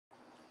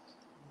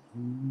Hey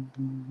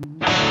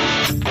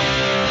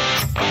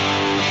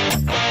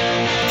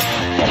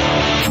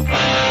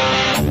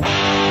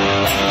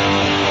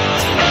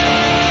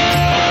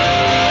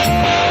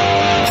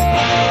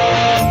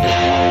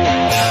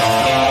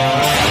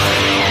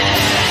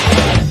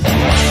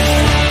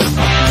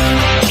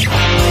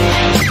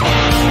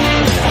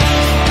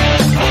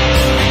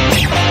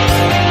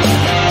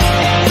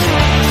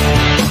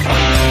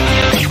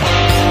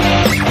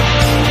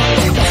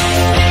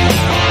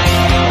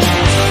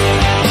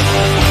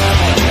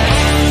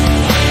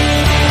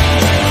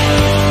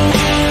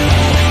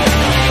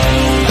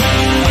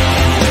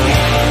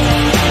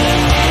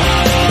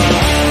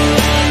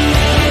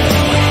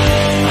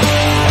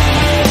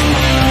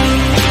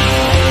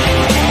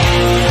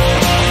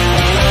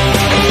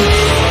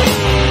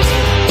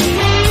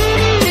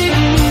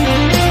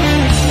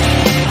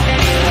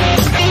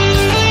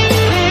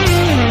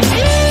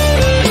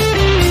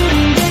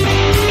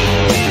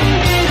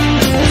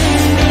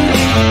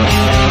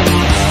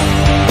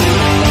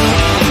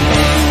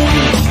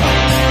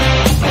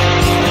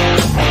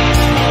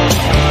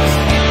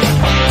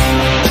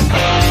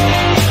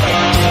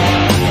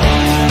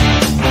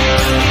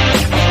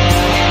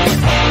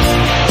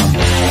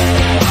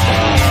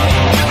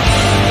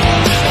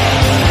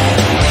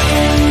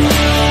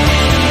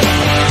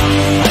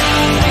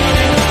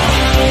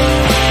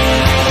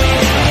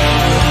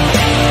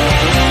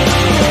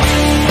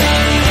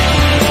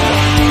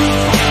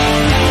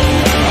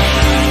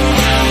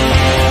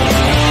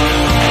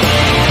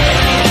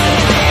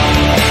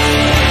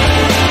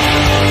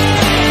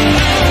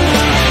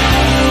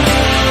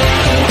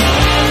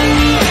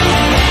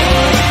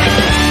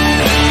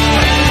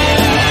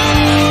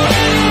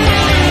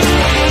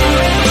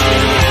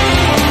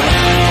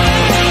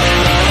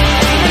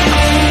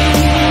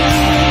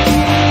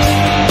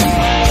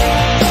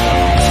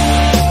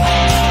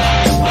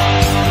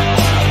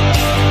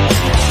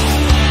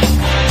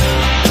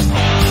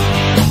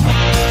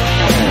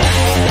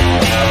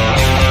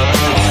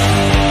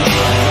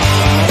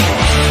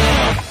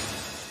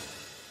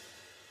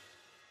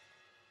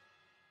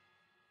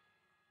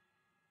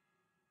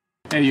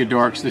you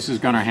dorks, this is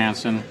Gunnar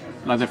Hansen,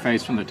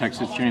 Leatherface from the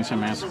Texas Chainsaw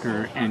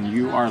Massacre, and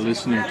you are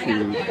listening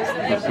to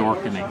The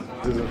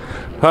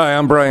Dorkening. Hi,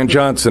 I'm Brian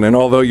Johnson, and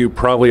although you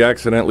probably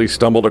accidentally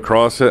stumbled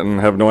across it and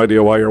have no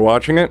idea why you're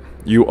watching it,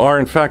 you are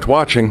in fact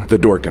watching The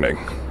Dorkening.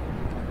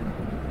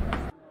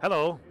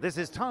 Hello, this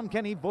is Tom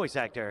Kenny, voice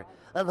actor.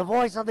 The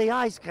voice of the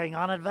Ice King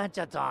on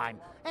Adventure Time.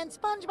 And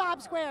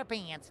SpongeBob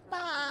SquarePants.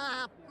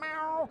 Ah,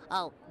 meow.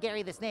 Oh,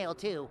 Gary the Snail,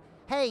 too.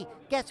 Hey,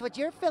 guess what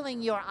you're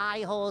filling your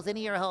eye holes and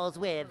ear holes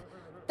with?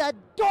 The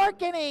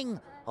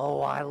Dorkening! Oh,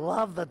 I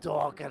love The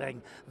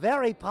Dorkening.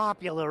 Very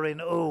popular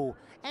in Ooh.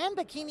 And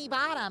Bikini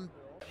Bottom.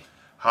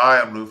 Hi,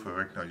 I'm Lou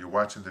Ferrigno. You're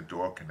watching The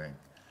Dorkening.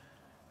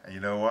 And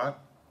you know what?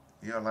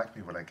 You don't like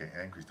me when I get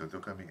angry, so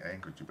don't get me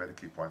angry. You better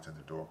keep watching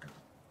The Dorkening.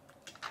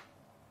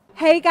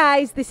 Hey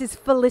guys, this is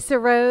Felissa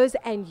Rose,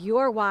 and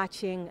you're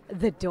watching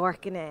The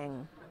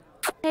Dorkening.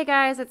 Hey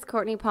guys, it's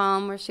Courtney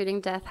Palm. We're shooting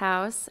Death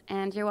House,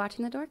 and you're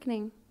watching The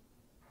Dorkening.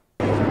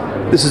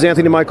 This is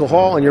Anthony Michael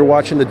Hall, and you're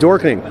watching The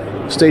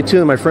Dorkening. Stay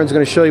tuned, my friends are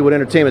going to show you what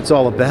entertainment's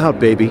all about,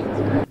 baby.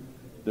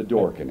 The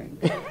Dorkening.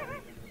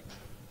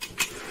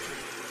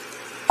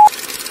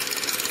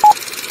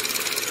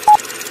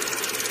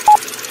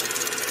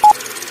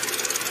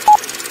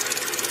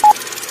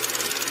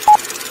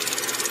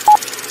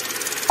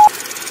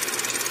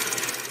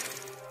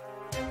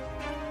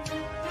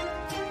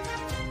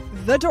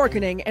 The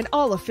Dorkening and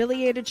all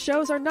affiliated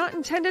shows are not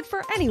intended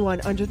for anyone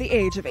under the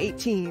age of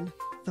 18.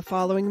 The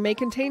following may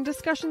contain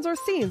discussions or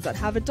scenes that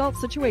have adult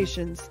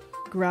situations,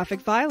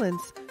 graphic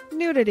violence,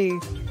 nudity,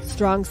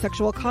 strong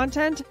sexual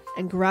content,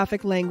 and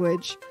graphic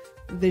language.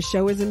 This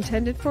show is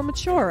intended for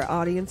mature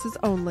audiences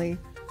only.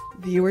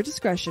 Viewer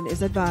discretion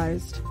is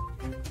advised.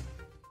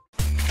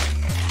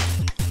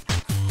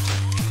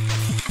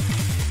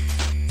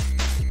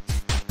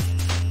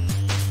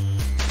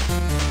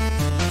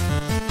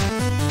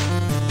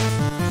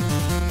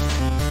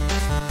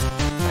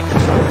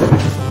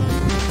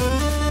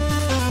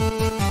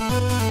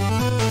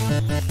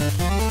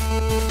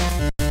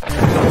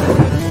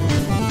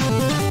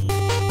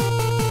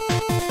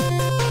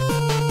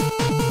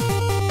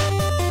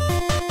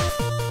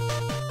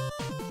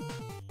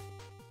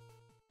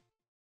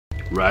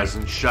 Rise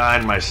and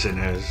shine, my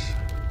sinners.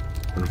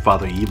 When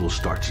Father Evil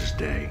starts his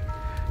day,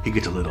 he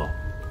gets a little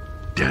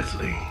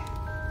deadly.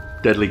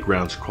 Deadly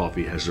Grounds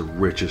coffee has the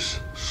richest,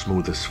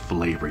 smoothest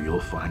flavor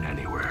you'll find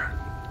anywhere.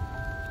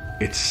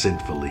 It's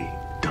sinfully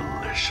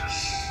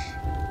delicious.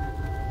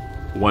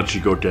 Once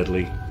you go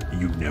deadly,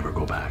 you never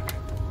go back.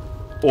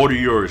 Order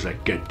yours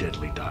at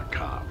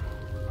getdeadly.com.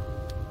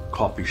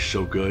 Coffee's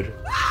so good,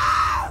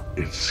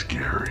 it's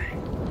scary.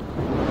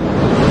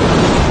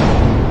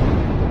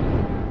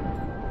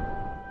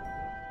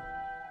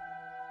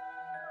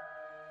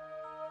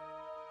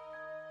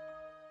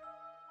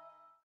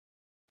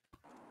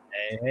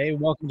 Hey,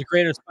 welcome to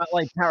Creator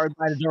Spotlight, powered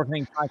by the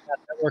Dorkening Podcast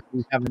Network.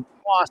 We have an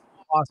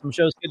awesome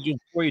show scheduled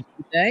for you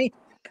today.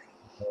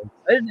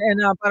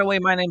 And by the way,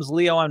 my name is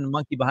Leo. I'm the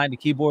monkey behind the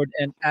keyboard.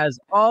 And as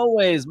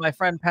always, my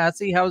friend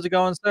Patsy, how's it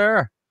going,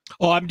 sir?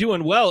 Oh, I'm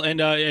doing well,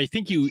 and I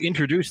think you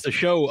introduced the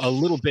show a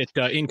little bit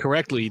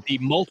incorrectly. The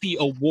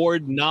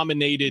multi-award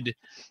nominated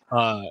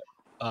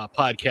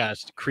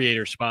podcast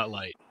Creator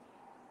Spotlight.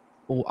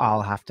 Oh,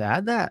 I'll have to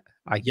add that.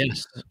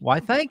 Yes. Why?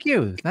 Thank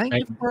you. Thank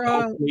you for.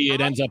 Hopefully,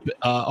 it ends up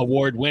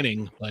award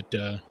winning, but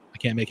I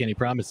can't make any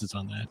promises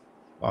on that.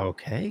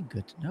 Okay,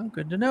 good to know.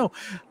 Good to know.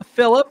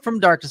 Philip from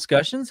Dark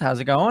Discussions, how's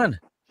it going?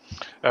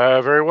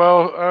 Very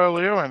well,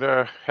 Leo,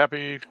 and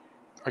happy,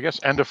 I guess,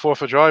 end of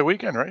 4th of July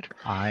weekend, right?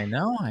 I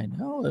know.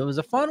 It was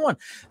a fun one.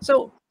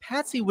 So,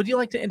 Patsy, would you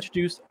like to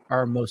introduce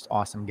our most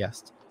awesome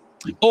guest?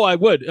 Oh, I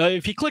would.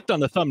 If you clicked on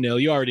the thumbnail,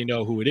 you already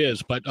know who it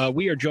is, but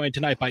we are joined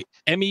tonight by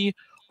Emmy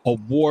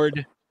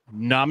Award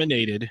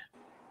nominated.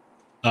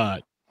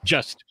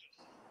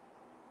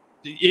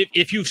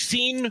 If you've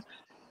seen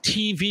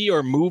TV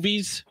or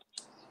movies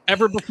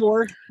ever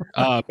before,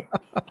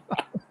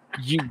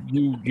 you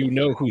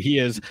know who he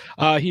is.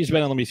 He's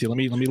been on. Let me see. Let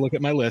me look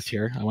at my list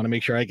here. I want to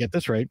make sure I get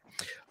this right.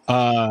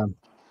 So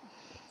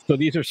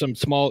these are some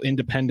small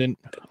independent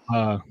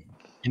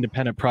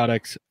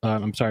products.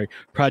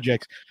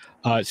 Projects.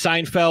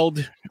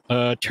 Seinfeld,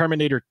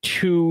 Terminator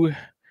 2,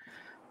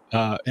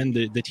 and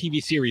the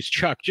TV series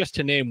Chuck, just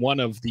to name one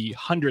of the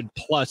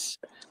 100+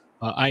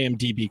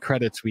 IMDb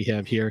credits we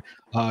have here.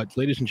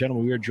 Ladies and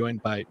gentlemen, we are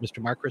joined by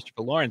Mr. Mark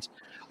Christopher Lawrence.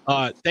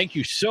 Thank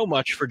you so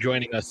much for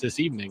joining us this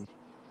evening.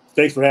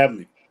 Thanks for having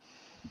me.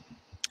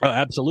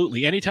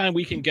 Absolutely. Anytime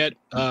we can get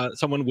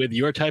someone with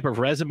your type of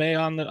resume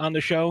on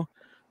the show,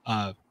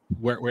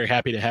 we're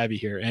happy to have you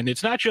here. And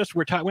it's not just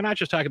we're not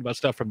just talking about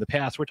stuff from the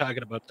past. We're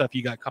talking about stuff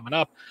you got coming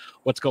up,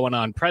 what's going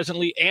on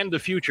presently and the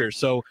future.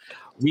 So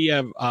we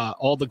have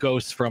all the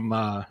ghosts from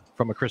A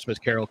Christmas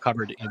Carol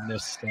covered in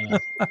this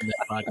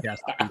podcast.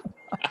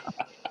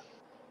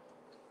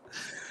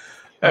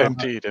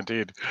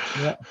 Indeed.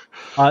 Yeah.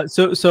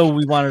 So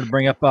we wanted to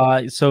bring up.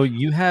 So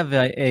you have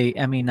a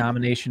Emmy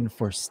nomination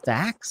for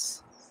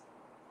Stacks.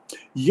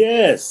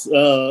 Yes,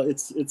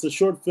 it's a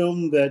short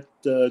film that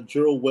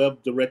Gerald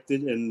Webb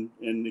directed and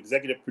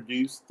executive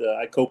produced.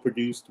 I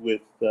co-produced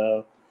with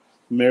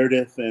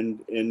Meredith, and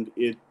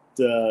it's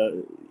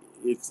a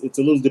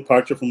little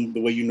departure from the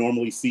way you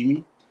normally see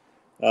me,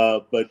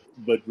 but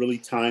really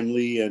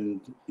timely, and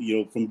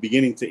from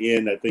beginning to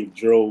end. I think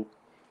Gerald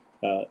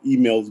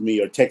emailed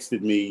me or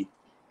texted me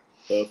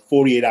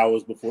 48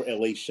 hours before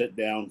LA shut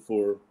down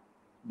for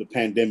the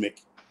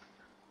pandemic,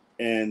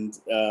 and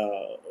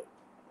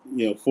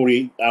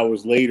 48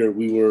 hours later,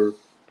 we were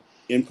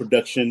in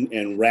production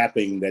and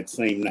wrapping that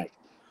same night.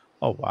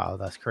 Oh, wow.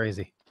 That's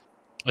crazy.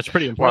 That's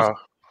pretty impressive. Wow.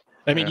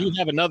 I mean, you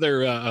have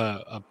another,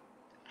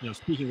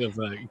 speaking of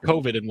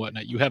COVID and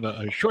whatnot, you have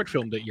a short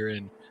film that you're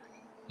in,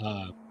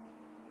 the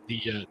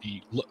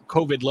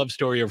COVID love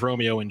story of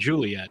Romeo and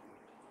Juliet.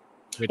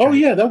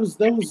 Yeah, that was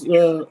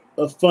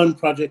a fun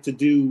project to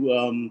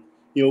do.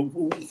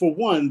 For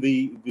one,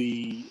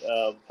 the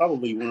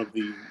probably one of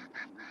the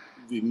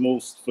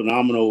most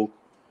phenomenal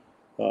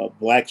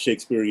Black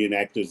Shakespearean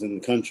actors in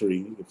the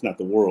country, if not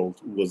the world,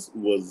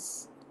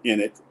 was in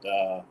it.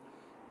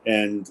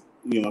 And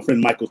my friend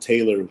Michael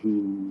Taylor,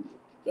 who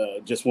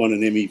just won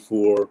an Emmy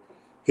for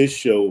his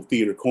show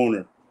Theater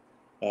Corner,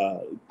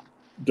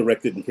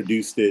 directed and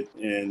produced it,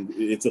 and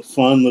it's a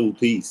fun little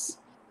piece.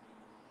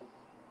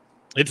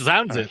 It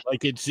sounds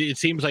like it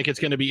seems like it's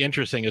going to be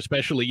interesting,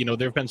 especially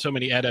there have been so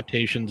many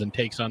adaptations and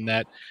takes on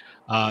that.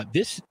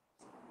 This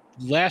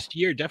last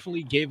year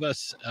definitely gave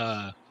us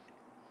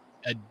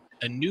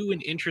a new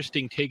and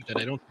interesting take that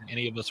I don't think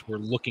any of us were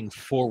looking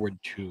forward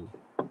to.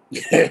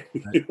 I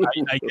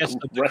guess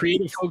the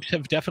creative folks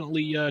have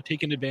definitely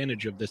taken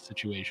advantage of this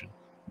situation.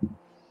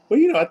 Well,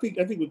 I think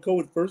when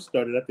COVID first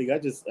started,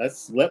 I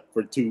slept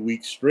for 2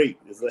 weeks straight.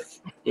 It's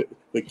like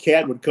the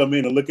cat would come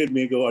in and look at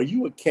me and go, "Are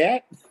you a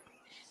cat?"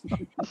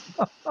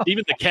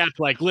 Even the cat's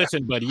like,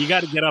 "Listen, buddy, you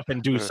got to get up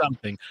and do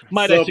something.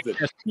 Might I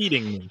suggest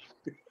feeding me?"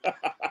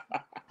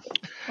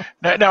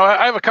 Now,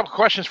 I have a couple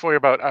questions for you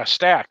about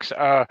Stacks.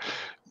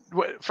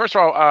 First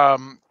of all,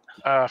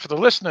 for the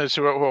listeners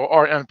who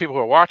are and people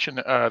who are watching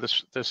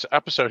this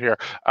episode here,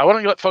 why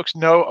don't you let folks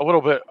know a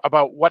little bit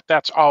about what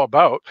that's all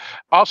about?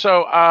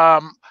 Also,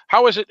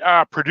 how is it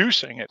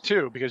producing it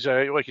too? Because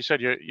like you said,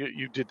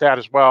 you did that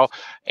as well.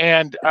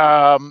 And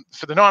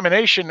for the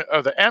nomination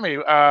of the Emmy,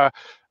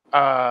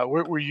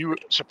 were you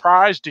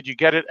surprised? Did you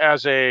get it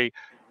as a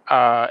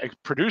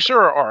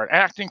producer or an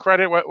acting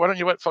credit? Why don't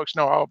you let folks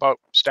know all about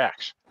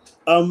Stacks?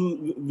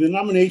 The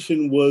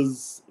nomination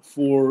was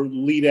for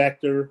lead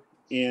actor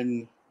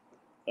in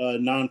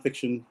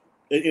nonfiction,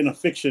 in a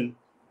fiction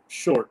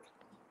short.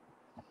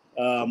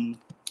 When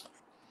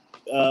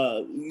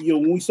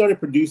we started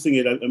producing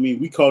it, I mean,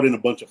 we called in a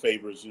bunch of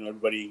favors.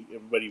 Everybody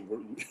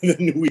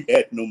knew we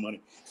had no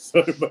money, so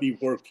everybody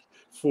worked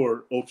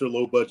for ultra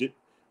low budget,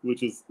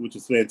 which is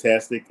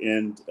fantastic.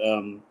 And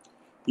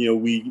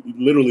we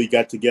literally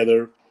got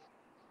together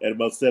at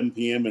about 7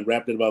 p.m. and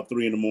wrapped it about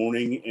 3 a.m.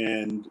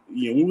 And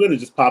we were going to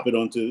just pop it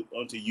onto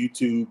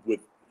YouTube with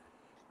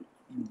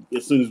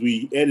as soon as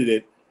we edited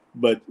it.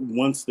 But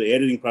once the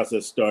editing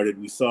process started,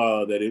 we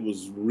saw that it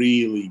was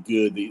really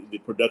good. The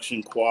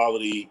production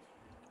quality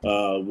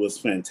was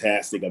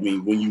fantastic. I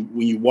mean, when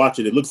you watch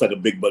it, it looks like a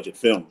big budget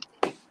film,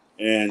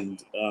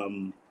 and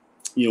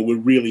we're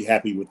really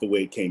happy with the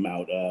way it came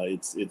out.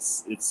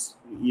 It's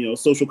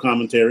social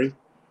commentary,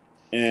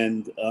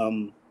 and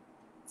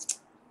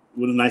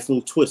with a nice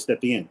little twist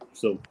at the end.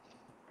 So.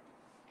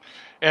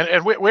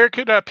 And where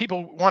could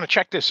people want to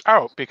check this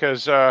out?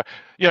 Because for a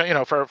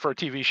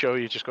TV show,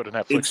 you just go to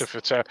Netflix. If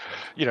it's a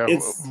movie,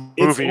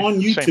 it's on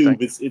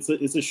YouTube.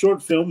 It's a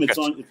short film. It's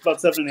about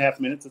 7.5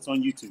 minutes. It's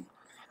on YouTube.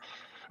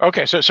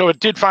 Okay, so it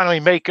did finally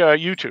make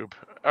YouTube.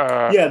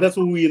 Yeah, that's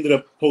when we ended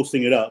up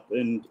posting it up,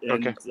 and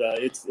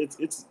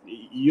it's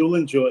you'll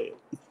enjoy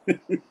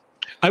it.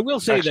 I will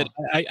say that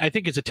I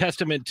think it's a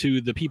testament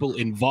to the people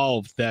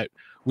involved that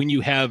when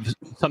you have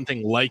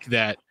something like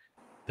that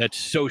that's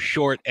so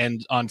short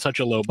and on such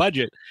a low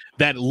budget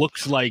that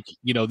looks like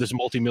this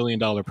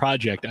multi-million-dollar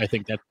project. I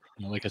think that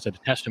like I said, a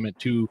testament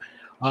to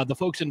the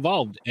folks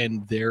involved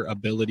and their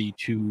ability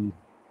to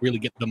really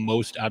get the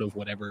most out of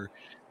whatever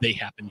they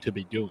happen to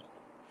be doing.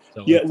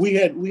 So yeah, we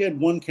had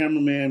one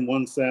cameraman,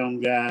 one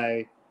sound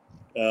guy,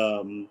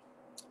 a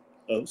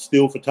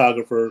still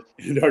photographer,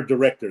 and our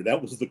director. That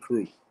was the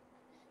crew.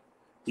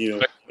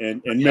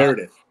 And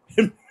Meredith.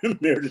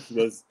 Meredith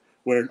was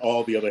wearing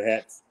all the other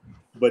hats.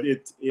 But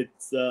it's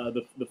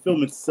the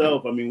film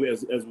itself. I mean,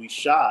 as we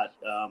shot,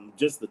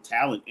 just the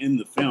talent in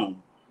the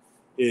film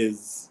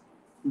is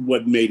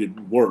what made it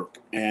work.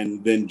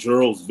 And then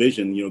Gerald's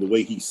vision, the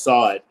way he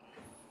saw it,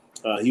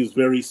 he was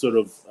very sort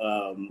of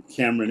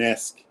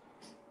Cameron-esque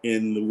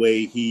in the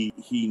way he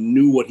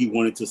knew what he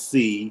wanted to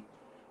see.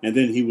 And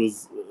then he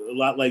was a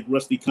lot like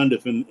Rusty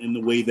Cundiff in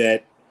the way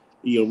that,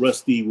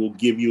 Rusty will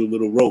give you a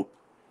little rope.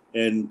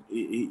 And,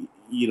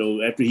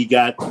 after he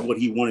got what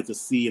he wanted to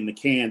see in the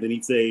can, then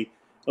he'd say,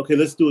 okay,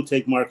 let's do a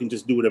take, Mark, and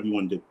just do whatever you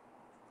want to do.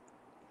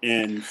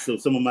 And so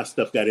some of my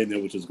stuff got in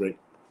there, which is great.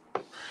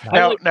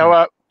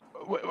 Now,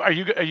 are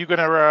you going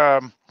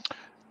to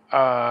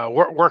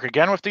work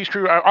again with these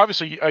crew?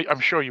 Obviously,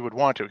 I'm sure you would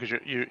want to because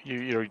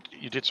you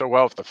did so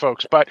well with the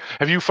folks. But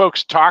have you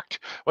folks talked,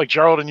 like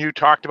Gerald and you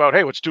talked about,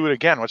 hey, let's do it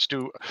again. Let's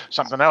do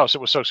something else.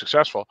 It was so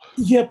successful.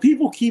 Yeah,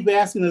 people keep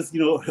asking us,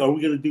 are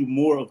we going to do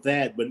more of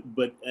that?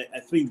 But I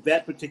think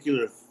that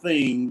particular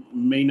thing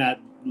may not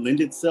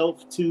lend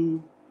itself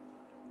to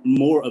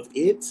more of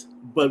it.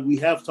 But we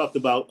have talked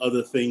about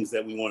other things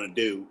that we want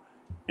to do.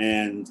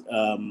 And,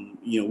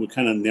 we're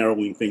kind of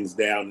narrowing things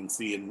down and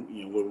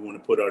seeing, where we want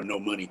to put our no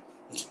money.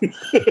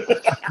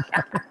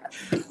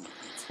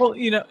 Well,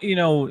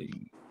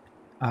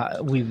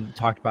 we've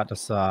talked about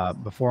this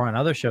before on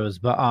other shows,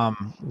 but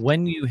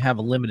when you have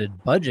a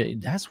limited budget,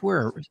 that's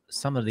where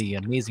some of the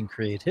amazing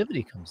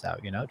creativity comes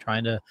out,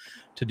 trying to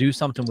do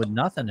something with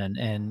nothing.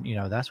 And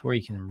that's where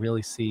you can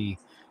really see,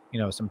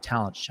 some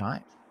talent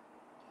shine.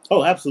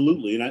 Oh,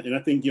 absolutely. And I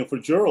think, for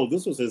Gerald,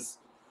 this was his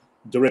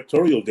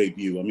directorial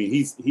debut. I mean,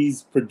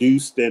 he's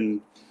produced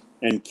and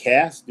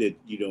casted,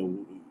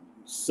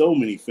 so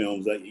many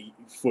films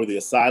for The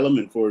Asylum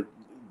and for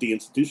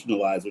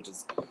Deinstitutionalized, which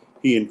is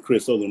he and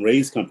Chris Olin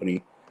Ray's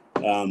company.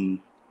 I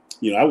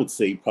would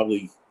say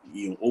probably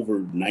over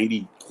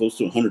 90, close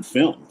to 100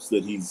 films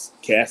that he's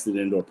casted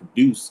and or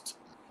produced,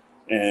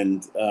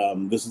 and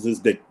this is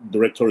his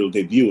directorial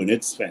debut, and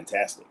it's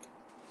fantastic.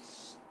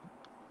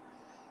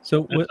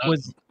 So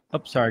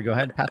sorry, go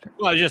ahead, Patrick.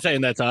 Well, I was just saying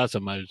that's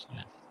awesome.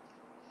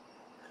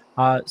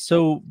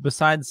 So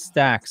besides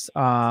Stacks,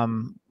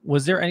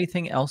 was there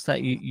anything else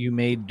that you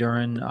made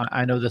during,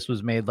 I know this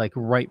was made like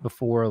right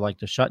before like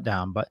the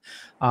shutdown, but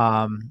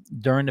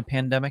during the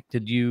pandemic,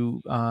 did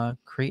you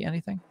create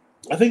anything?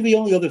 I think the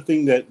only other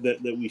thing that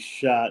we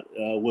shot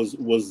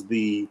was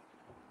the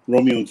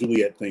Romeo and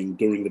Juliet thing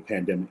during the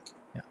pandemic.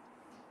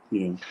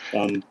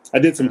 Yeah. I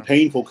did some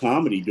painful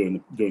comedy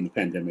during the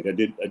pandemic. I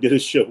did a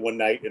show one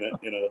night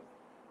in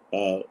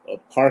a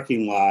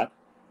parking lot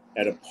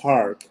at a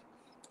park.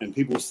 And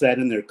people sat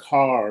in their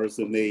cars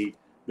and they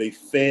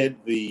fed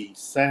the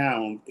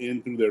sound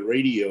in through their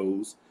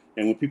radios.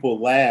 And when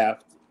people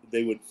laughed,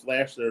 they would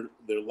flash their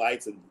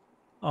lights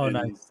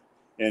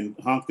and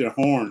honk their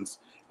horns.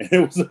 And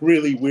it was a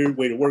really weird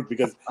way to work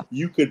because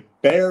you could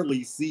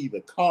barely see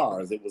the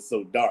cars. It was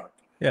so dark.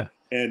 Yeah.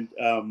 And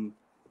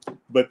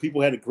but people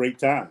had a great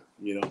time,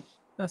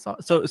 That's all.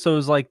 So it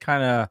was like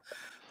kind of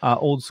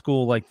old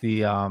school, like the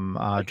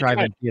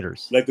drive-in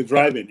theaters. Like the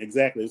drive-in,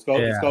 exactly. It's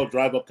called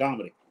drive-up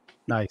comedy.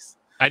 Nice.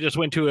 I just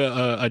went to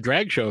a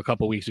drag show a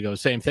couple weeks ago.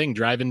 Same thing,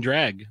 drive and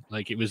drag.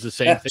 Like it was the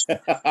same thing.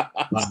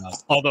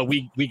 Although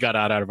we got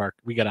out of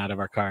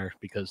our car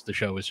because the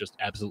show was just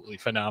absolutely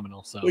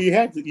phenomenal. So well, you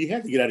had to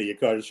get out of your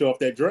car to show off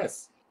that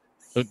dress.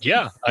 But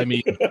yeah, I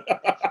mean,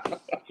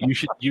 you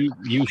should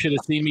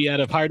have seen me at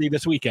a party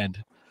this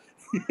weekend.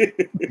 I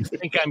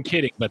think I'm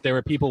kidding, but there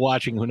were people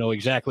watching who know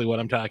exactly what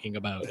I'm talking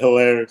about.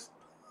 Hilarious.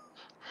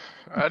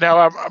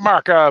 Now,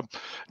 Mark,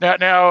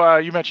 now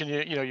you mentioned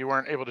you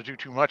weren't able to do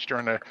too much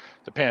during the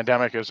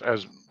pandemic as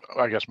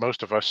I guess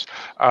most of us.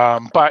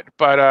 But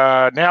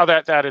now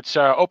that it's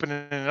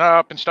opening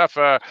up and stuff,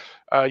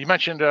 you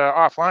mentioned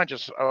offline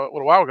just a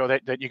little while ago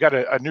that you got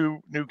a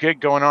new gig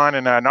going on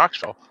in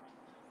Knoxville.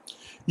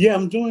 Yeah,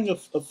 I'm doing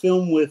a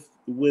film with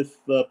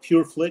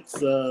Pure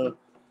Flix, a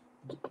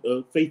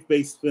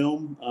faith-based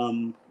film,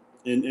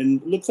 and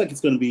it looks like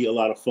it's going to be a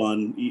lot of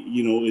fun.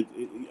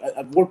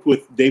 I've worked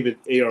with David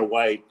A.R.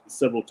 White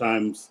several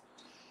times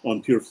on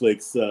Pure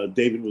Flix.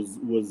 David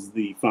was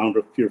the founder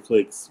of Pure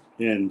Flix,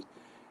 and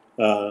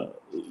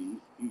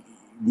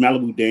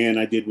Malibu Dan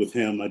I did with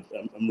him.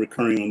 I'm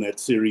recurring on that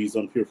series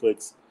on Pure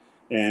Flix,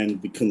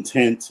 and The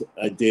Content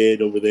I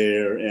did over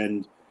there.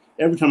 And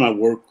every time I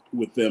work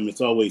with them, it's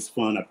always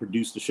fun. I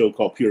produced a show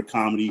called Pure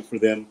Comedy for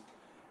them,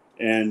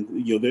 and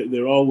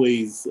they're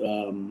always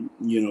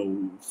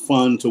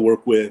fun to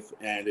work with,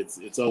 and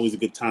it's always a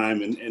good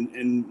time,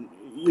 and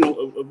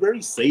a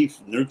very safe,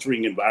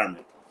 nurturing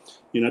environment.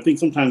 I think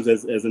sometimes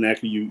as an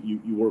actor, you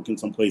work in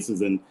some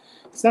places and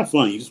it's not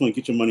fun. You just want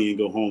to get your money and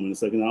go home. And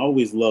it's like, and I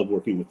always love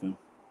working with them.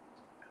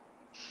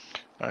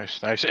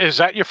 Nice. Is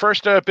that your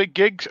first big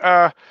gig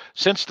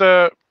since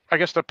the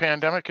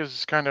pandemic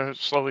is kind of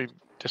slowly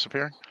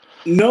disappearing?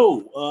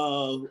 No,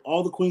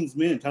 All the Queen's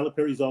Men, Tyler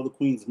Perry's All the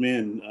Queen's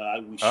Men.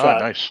 We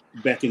shot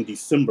back in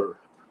December.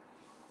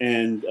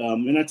 And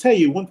I tell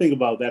you one thing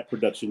about that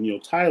production,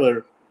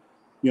 Tyler,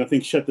 I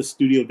think shut the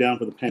studio down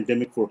for the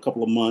pandemic for a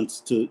couple of months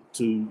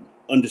to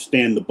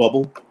understand the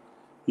bubble.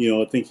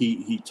 I think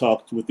he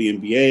talked with the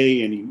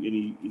NBA and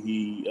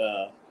he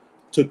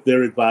took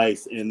their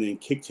advice and then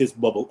kicked his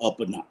bubble up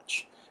a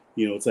notch.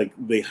 It's like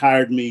they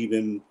hired me,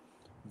 then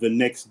the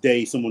next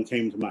day someone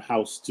came to my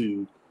house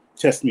to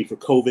test me for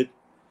COVID.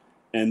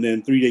 And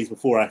then 3 days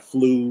before I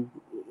flew,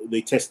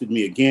 they tested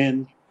me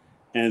again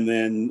and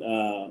then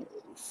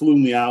flew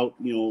me out,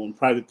 on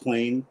private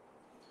plane.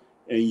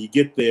 And you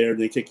get there, and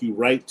they take you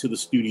right to the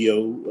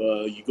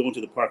studio. You go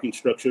into the parking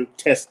structure,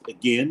 test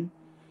again.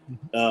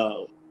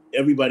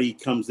 Everybody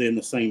comes in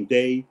the same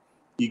day.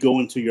 You go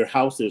into your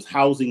house. There's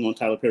housing on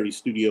Tyler Perry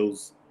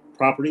Studios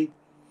property.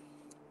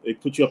 They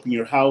put you up in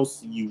your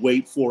house. You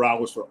wait 4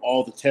 hours for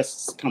all the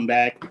tests to come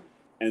back,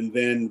 and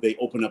then they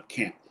open up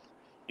camp.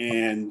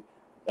 And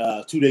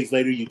 2 days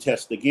later, you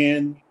test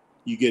again.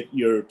 You get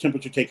your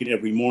temperature taken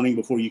every morning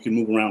before you can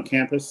move around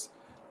campus.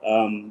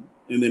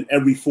 And then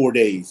every 4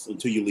 days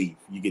until you leave,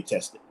 you get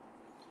tested.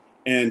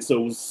 And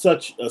so it was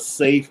such a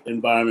safe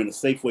environment, a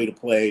safe way to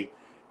play.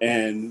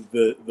 And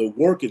the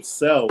work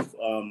itself,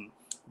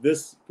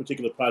 this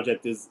particular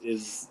project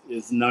is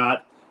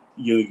not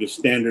your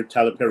standard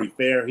Tyler Perry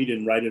fare. He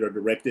didn't write it or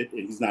direct it,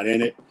 and he's not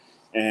in it.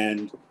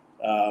 And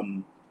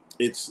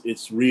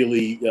it's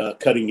really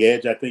cutting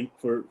edge, I think,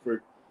 for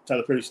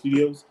Tyler Perry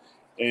Studios.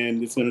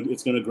 And it's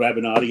gonna grab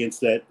an audience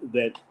that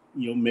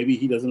maybe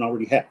he doesn't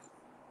already have.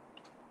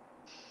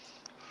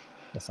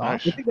 I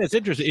think that's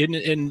interesting.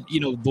 And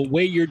the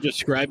way you're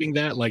describing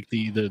that, like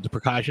the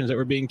precautions that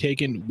were being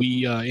taken,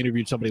 we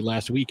interviewed somebody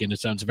last week, and it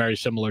sounds very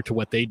similar to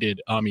what they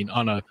did. I mean,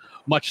 on a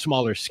much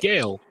smaller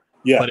scale,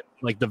 but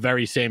like the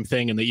very same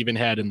thing. And they even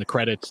had in the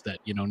credits that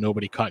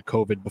nobody caught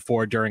COVID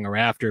before, during, or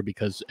after,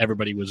 because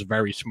everybody was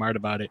very smart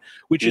about it,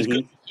 which is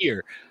good to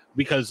hear.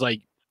 Because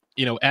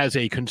as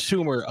a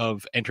consumer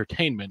of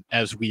entertainment,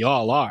 as we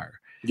all are,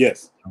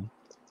 yes,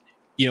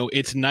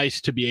 it's nice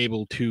to be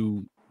able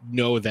to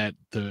know that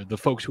the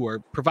folks who are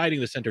providing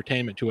this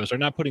entertainment to us are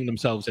not putting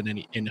themselves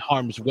in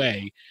harm's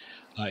way,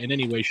 in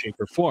any way, shape,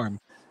 or form,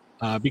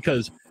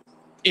 because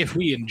if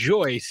we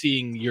enjoy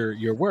seeing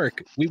your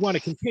work, we want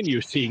to continue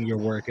seeing your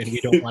work, and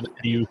we don't want to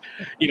see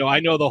you.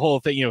 I know the whole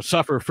thing,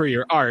 suffer for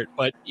your art,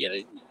 but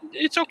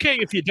it's okay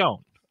if you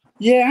don't.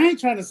 Yeah, I ain't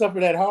trying to suffer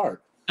that hard.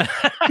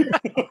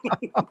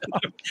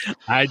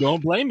 I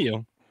don't blame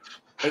you.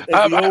 As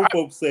the old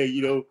folks say,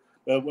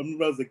 when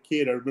I was a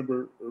kid, I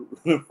remember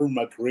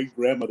my great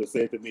grandmother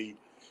said to me,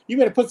 "You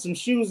better put some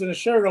shoes and a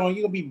shirt on.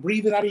 You're gonna be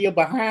breathing out of your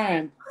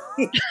behind."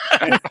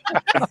 And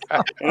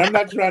I'm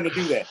not trying to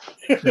do that.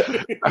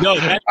 No,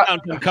 that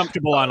sounds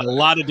uncomfortable on a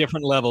lot of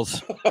different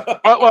levels.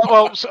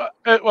 Well,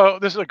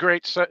 this is a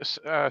great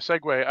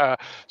segue.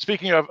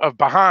 Speaking of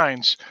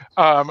behinds,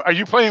 are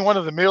you playing one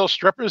of the male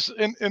strippers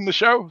in the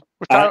show?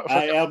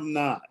 I am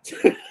not.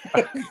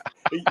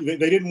 They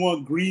didn't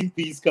want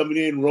Greenpeace coming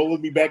in,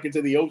 rolling me back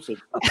into the ocean.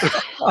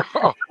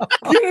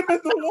 Get him in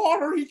the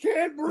water. He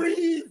can't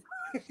breathe.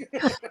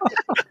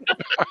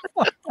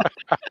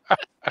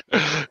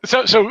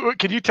 So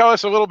can you tell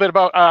us a little bit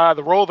about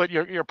the role that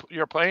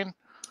you're playing?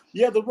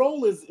 Yeah, the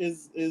role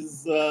is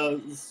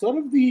sort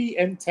of the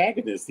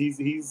antagonist. He's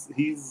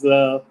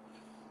a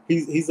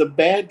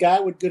bad guy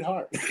with good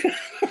heart.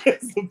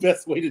 It's the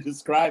best way to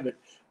describe it.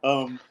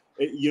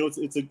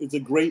 It's a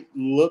great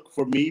look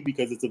for me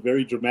because it's a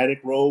very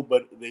dramatic role,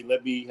 but they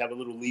let me have a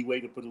little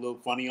leeway to put a little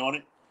funny on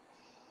it.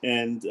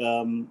 And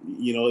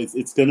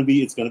it's gonna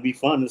be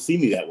fun to see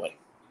me that way.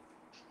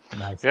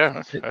 Nice.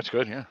 Yeah, that's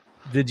good. Yeah.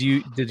 Did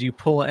you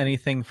pull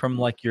anything from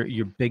like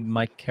your Big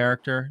Mike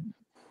character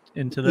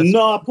into this?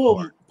 No, I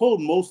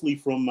pulled mostly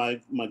from my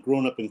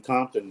growing up in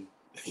Compton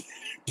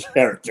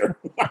character.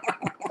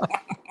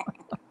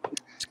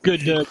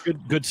 It's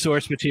good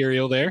source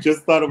material there.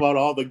 Just thought about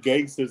all the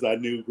gangsters I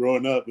knew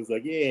growing up. It's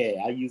like,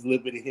 yeah, I use a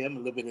little bit of him, a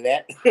little bit of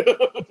that.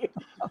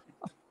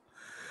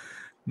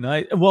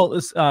 Nice.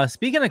 Well,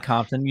 speaking of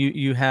Compton,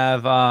 you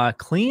have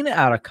Clean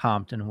Out of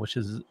Compton, which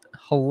is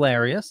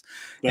hilarious.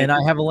 Thank And you.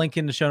 I have a link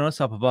in the show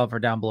notes up above or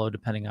down below,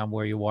 depending on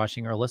where you're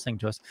watching or listening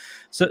to us.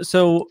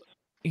 So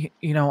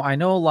I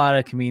know a lot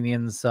of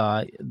comedians,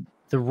 the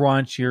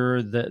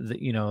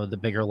raunchier, the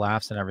bigger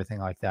laughs and everything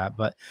like that.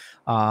 But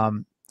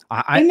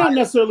and not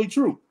necessarily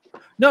true.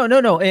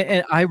 No.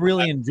 And I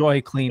really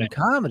enjoy clean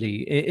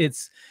comedy.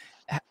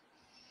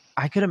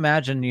 I could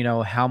imagine,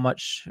 how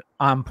much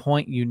on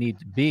point you need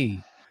to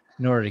be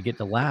in order to get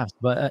the laughs.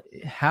 But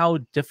how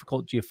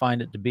difficult do you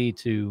find it to be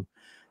to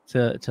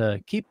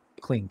keep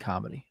clean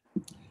comedy?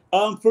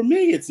 For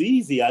me, it's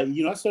easy.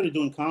 I started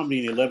doing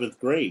comedy in 11th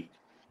grade,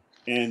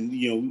 and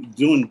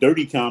doing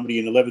dirty comedy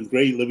in 11th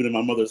grade, living in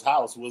my mother's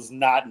house, was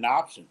not an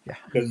option.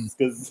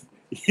 Because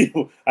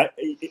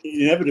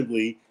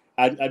inevitably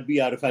I'd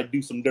be out if I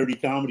do some dirty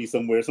comedy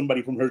somewhere.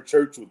 Somebody from her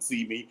church would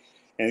see me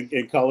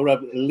and call her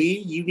up.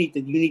 Lee, you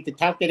need to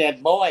talk to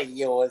that boy of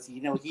yours.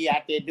 He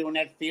out there doing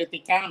that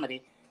filthy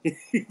comedy.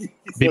 Be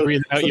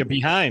breathing out your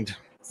behind.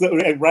 So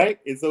right,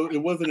 and so it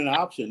wasn't an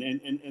option.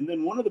 And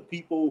then one of the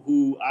people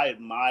who I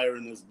admire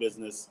in this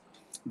business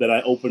that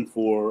I opened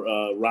for,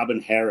 Robin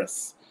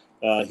Harris.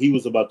 He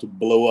was about to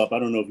blow up. I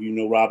don't know if you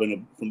know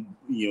Robin from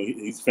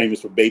he's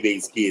famous for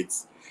Bebe's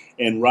Kids,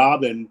 and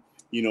Robin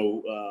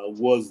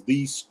was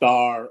the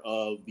star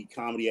of the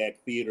Comedy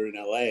Act Theater in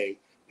LA.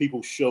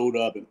 People showed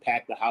up and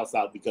packed the house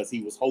out because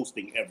he was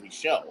hosting every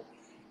show,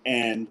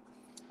 and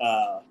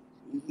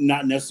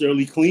not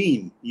necessarily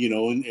clean,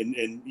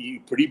 and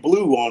pretty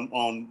blue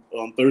on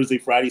Thursday,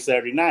 Friday,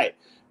 Saturday night.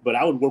 But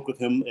I would work with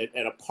him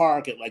at a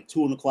park at like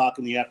 2:00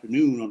 in the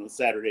afternoon on a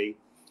Saturday,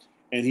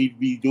 and he'd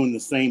be doing the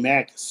same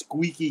act,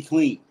 squeaky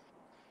clean.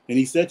 And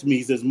he said to me,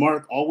 he says,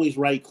 "Mark, always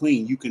write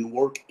clean. You can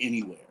work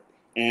anywhere."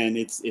 And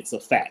it's a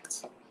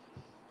fact.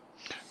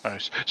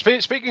 Nice.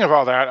 Speaking of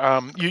all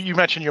that, you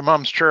mentioned your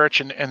mom's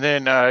church, and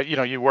then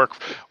you work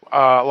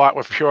a lot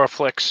with Pure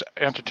Flix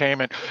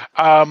Entertainment.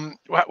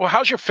 Well,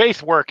 how's your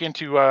faith work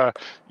into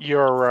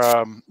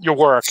your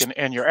work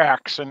and your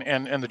acts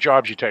and the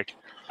jobs you take?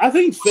 I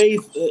think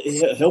faith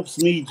helps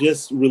me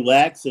just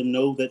relax and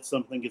know that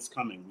something is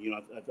coming.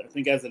 I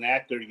think as an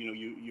actor,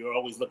 you're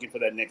always looking for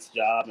that next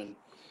job, and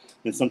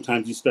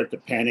sometimes you start to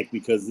panic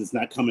because it's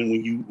not coming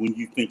when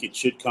you think it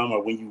should come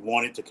or when you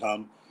want it to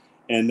come.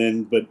 And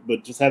then, but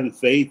just having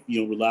faith,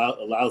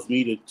 allows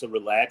me to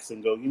relax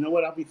and go, you know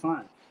what, I'll be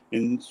fine.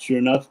 And sure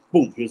enough,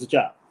 boom, here's a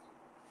job.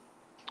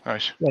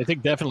 Nice. Yeah, I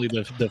think definitely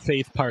the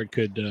faith part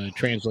could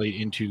translate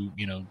into,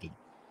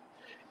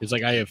 it's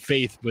like I have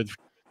faith, but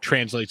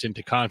translates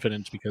into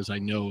confidence because I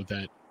know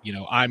that,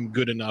 I'm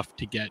good enough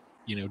to get,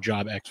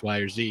 job X, Y,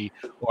 or Z,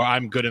 or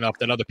I'm good enough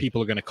that other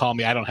people are going to call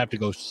me. I don't have to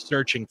go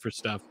searching for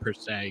stuff per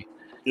se.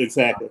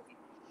 Exactly.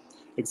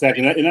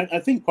 And I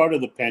think part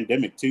of the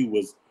pandemic too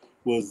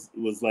was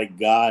like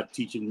God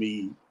teaching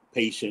me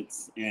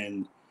patience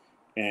and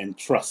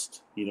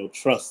trust,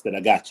 trust that I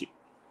got you.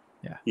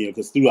 Yeah.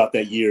 Because throughout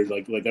that year,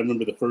 like I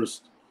remember the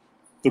first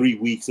 3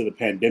 weeks of the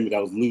pandemic, I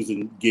was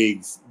losing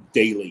gigs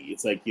daily.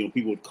 It's like,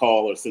 people would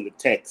call or send a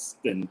text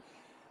and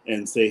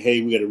say,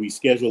 hey, we got to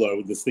reschedule,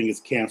 or this thing is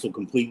canceled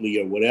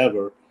completely or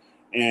whatever.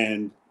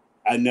 And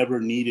I never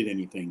needed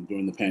anything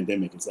during the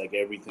pandemic. It's like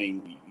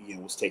everything,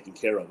 was taken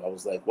care of. I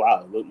was like,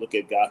 wow, look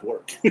at God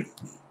work.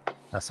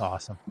 That's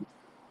awesome.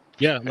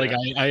 Yeah, like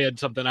I had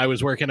something I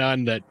was working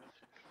on that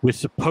was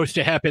supposed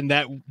to happen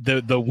that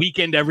the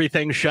weekend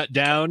everything shut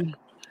down,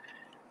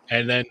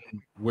 and then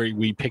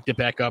we picked it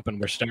back up and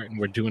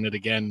we're doing it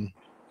again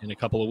in a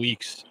couple of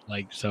weeks.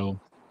 So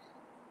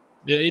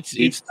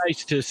it's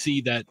nice to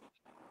see that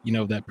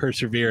that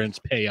perseverance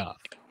pay off.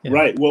 Yeah.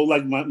 Right. Well,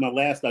 like my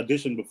last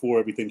audition before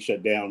everything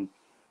shut down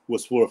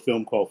was for a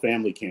film called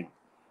Family Camp,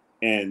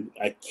 and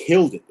I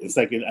killed it. It's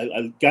like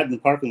I got in the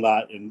parking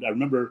lot and I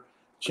remember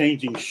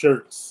changing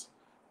shirts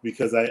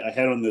because I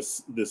had on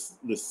this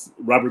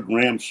Robert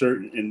Graham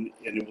shirt and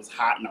it was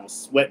hot and I was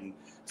sweating.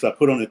 So I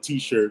put on a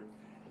t-shirt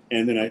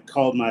and then I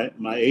called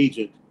my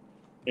agent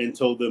and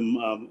told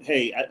them,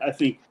 hey, I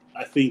think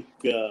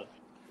we're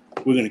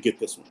going to get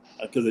this one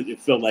because it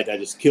felt like I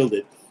just killed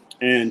it.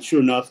 And sure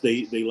enough,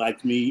 they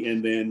liked me,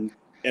 and then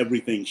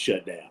everything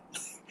shut down.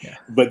 Yeah.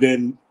 But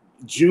then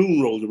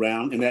June rolled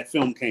around and that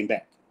film came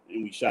back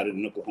and we shot it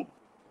in Oklahoma.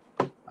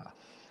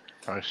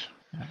 Nice.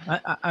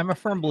 I'm a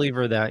firm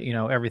believer that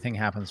everything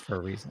happens for a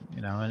reason,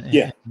 and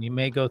Yeah. and you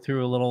may go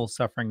through a little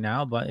suffering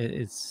now, but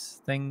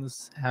it's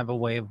things have a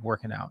way of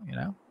working out,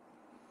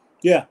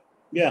 Yeah.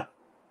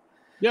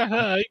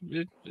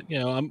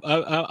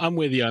 I'm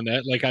with you on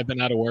that. Like I've been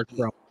out of work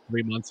for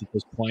 3 months at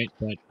this point,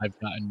 but I've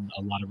gotten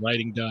a lot of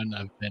writing done.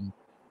 I've been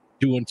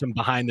doing some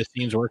behind the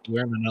scenes work,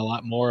 learning a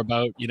lot more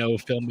about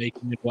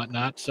filmmaking and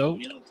whatnot. So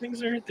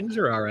things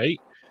are all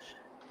right.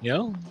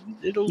 It'll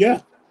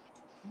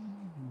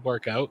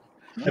work out.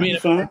 I mean,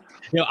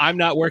 I'm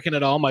not working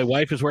at all. My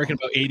wife is working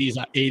about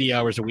 80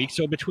 hours a week.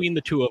 So between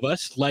the two of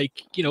us,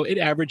 like, it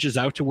averages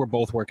out to we're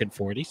both working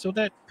 40. So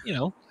that,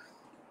 I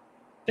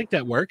think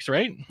that works,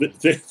 right?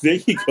 There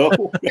you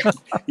go.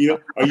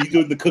 Are you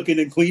doing the cooking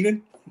and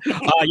cleaning?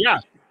 Yeah.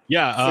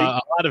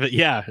 A lot of it.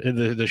 Yeah.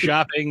 The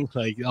shopping,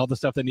 like all the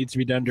stuff that needs to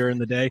be done during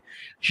the day.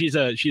 She's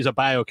a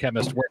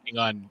biochemist working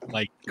on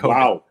like COVID.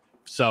 Wow.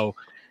 So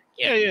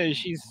yeah,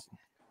 she's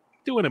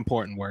doing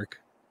important work.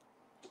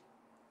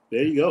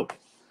 There you go.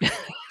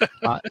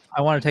 I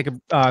want to take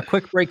a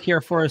quick break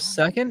here for a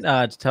second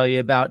to tell you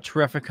about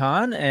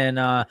Terrificon. And,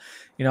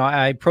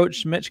 I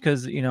approached Mitch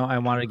because, I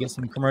wanted to get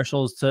some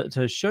commercials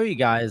to show you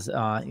guys.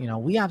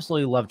 We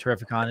absolutely love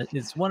Terrificon.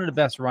 It's one of the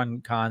best run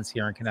cons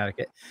here in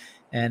Connecticut.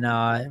 And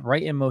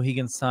right in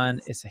Mohegan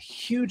Sun, it's a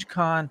huge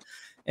con.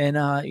 And,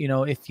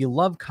 if you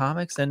love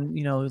comics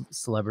and,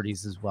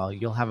 celebrities as well,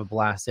 you'll have a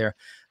blast there.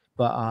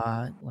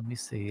 But let me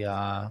see.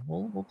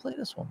 We'll play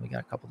this one. We got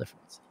a couple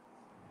different ones.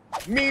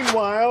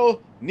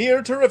 Meanwhile,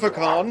 near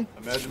Terrificon.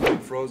 Imagine being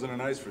frozen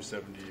in ice for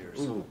 70 years.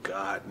 Oh,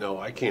 God, no.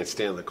 I can't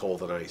stand the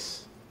cold and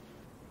ice.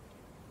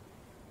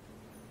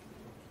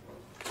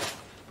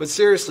 But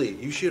seriously,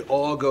 you should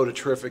all go to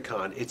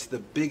Terrificon. It's the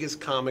biggest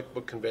comic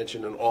book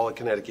convention in all of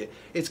Connecticut.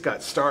 It's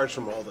got stars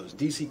from all those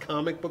DC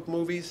comic book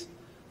movies,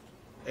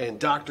 and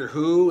Doctor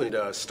Who,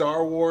 and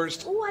Star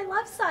Wars. Oh, I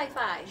love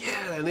sci-fi.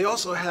 Yeah, and they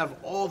also have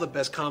all the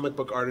best comic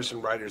book artists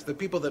and writers. The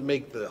people that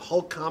make the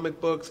Hulk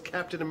comic books,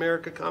 Captain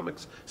America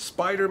comics,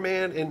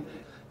 Spider-Man,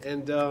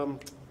 and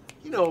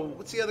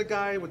what's the other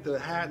guy with the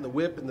hat and the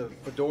whip and the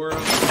fedora?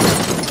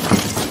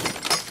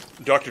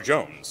 Dr.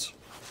 Jones.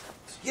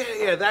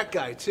 Yeah, that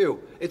guy too.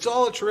 It's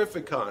all a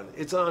Terrificon.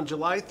 It's on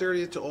July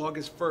 30th to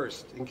August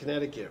 1st in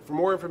Connecticut. For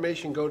more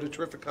information, go to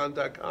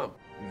Terrificon.com.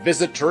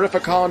 Visit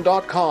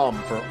Terrificon.com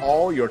for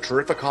all your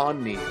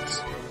Terrificon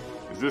needs.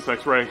 Is this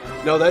X-ray?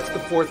 No, that's the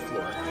 4th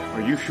floor.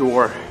 Are you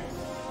sure?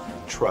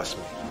 Trust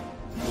me.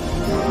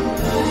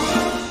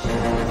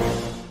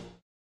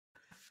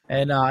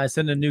 And it's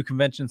in the new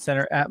convention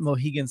center at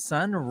Mohegan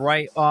Sun,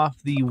 right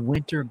off the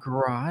Winter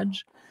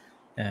Garage.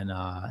 And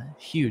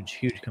huge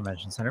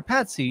convention center.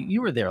 Patsy,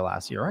 you were there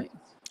last year, right?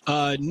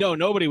 No,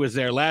 nobody was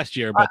there last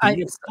year, but the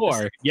year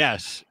before,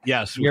 yes.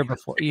 Year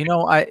before,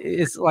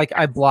 it's like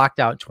I blocked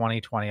out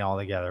 2020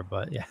 altogether,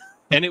 but yeah.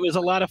 And it was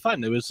a lot of fun.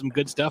 There was some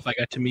good stuff. I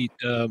got to meet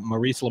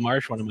Maurice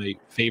LaMarche, one of my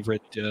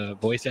favorite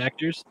voice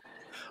actors.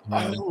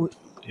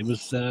 It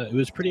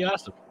was pretty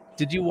awesome.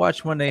 Did you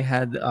watch when they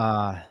had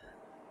what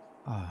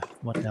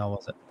the hell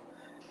was it?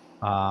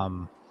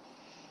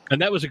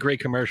 And that was a great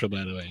commercial,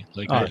 by the way.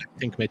 I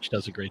think Mitch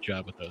does a great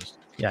job with those.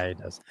 Yeah, he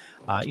does.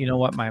 You know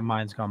what? My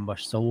mind's gone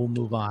mush, so we'll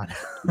move on.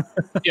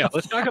 Yeah,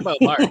 let's talk about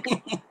Mark.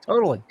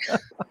 Totally.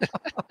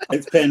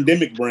 It's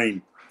pandemic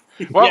brain.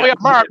 Well, yeah,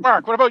 Mark,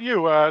 what about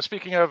you?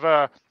 Speaking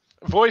of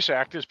voice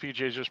actors,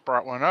 PJ just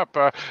brought one up.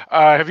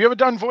 Have you ever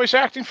done voice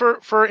acting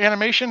for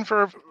animation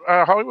for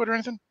Hollywood or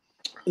anything?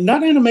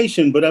 Not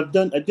animation, but I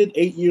did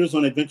 8 years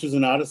on Adventures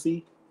in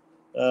Odyssey.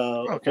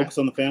 Focus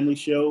on the family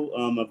show.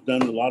 I've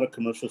done a lot of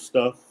commercial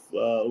stuff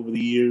over the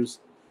years.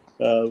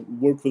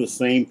 Worked for the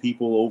same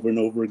people over and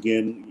over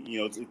again.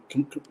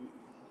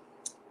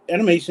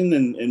 Animation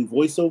and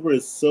voiceover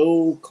is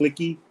so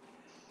clicky.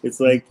 It's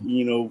like,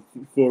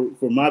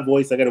 for my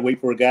voice, I got to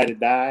wait for a guy to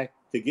die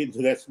to get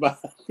into that spot.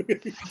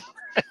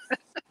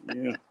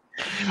 Yeah.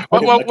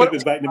 I kept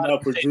inviting him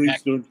out for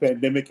drinks during the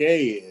pandemic.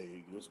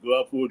 Hey, let's go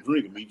out for a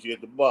drink and meet you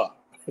at the bar.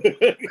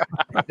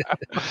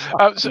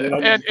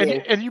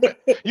 And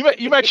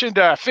you mentioned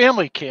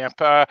Family Camp.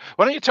 Why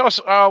don't you tell us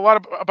a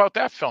lot about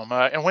that film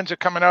and when's it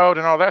coming out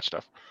and all that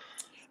stuff?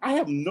 I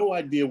have no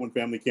idea when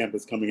Family Camp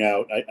is coming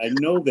out. I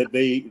know that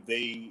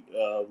they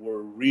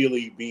were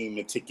really being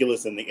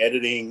meticulous in the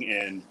editing,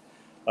 and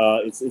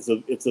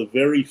it's a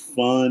very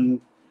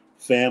fun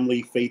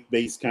family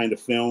faith-based kind of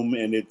film,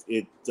 and it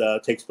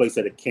takes place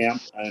at a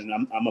camp. And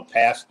I'm a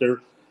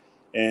pastor,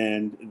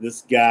 and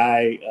this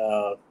guy.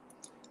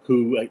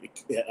 Who I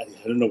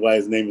don't know why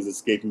his name is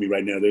escaping me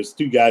right now. There's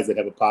two guys that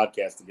have a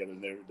podcast together,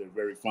 and they're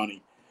very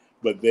funny,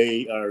 but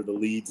they are the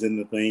leads in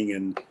the thing,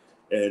 and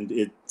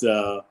it's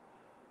a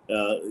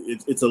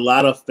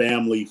lot of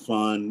family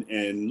fun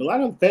and a lot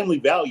of family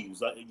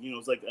values.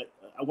 It's like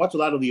I watch a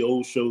lot of the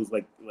old shows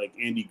like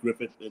Andy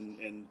Griffith,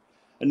 and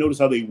I notice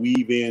how they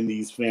weave in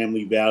these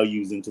family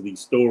values into these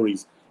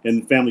stories,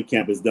 and Family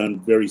Camp is done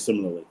very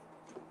similarly.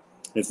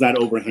 It's not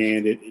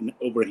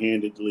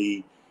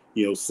overhandedly.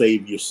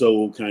 Save your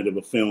soul kind of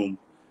a film,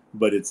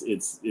 but it's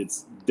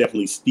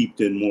definitely steeped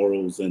in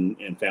morals and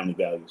family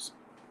values.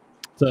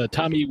 So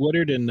Tommy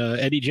Woodard and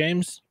Eddie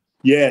James.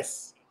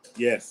 Yes.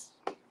 Yeah,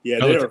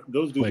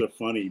 those dudes are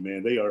funny,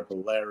 man. They are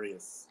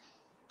hilarious.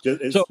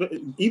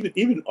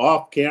 Even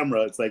off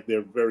camera, it's like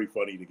they're very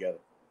funny together.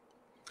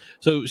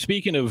 So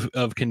speaking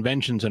of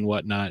conventions and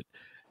whatnot,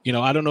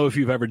 I don't know if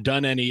you've ever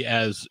done any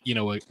as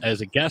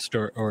a guest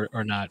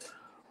or not,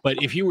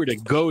 but if you were to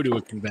go to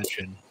a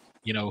convention.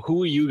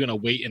 Who are you going to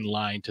wait in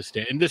line to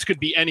stand? And this could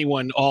be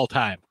anyone all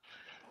time.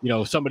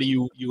 somebody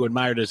you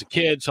admired as a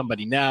kid,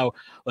 somebody now.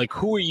 Like,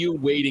 who are you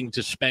waiting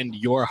to spend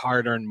your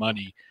hard-earned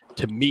money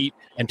to meet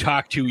and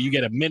talk to? You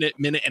get a minute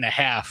and a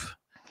half.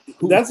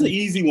 That's an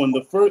easy one.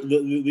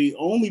 The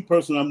only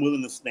person I'm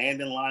willing to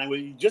stand in line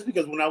with, just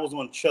because when I was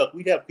on Chuck,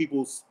 we'd have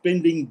people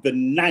spending the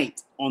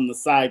night on the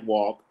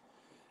sidewalk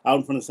out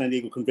in front of San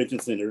Diego Convention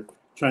Center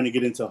trying to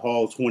get into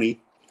Hall 20.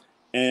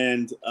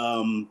 And,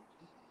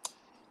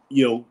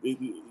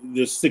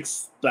 there's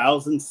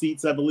 6,000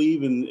 seats, I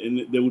believe,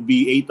 and there would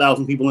be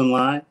 8,000 people in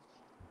line.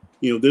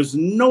 There's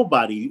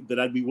nobody that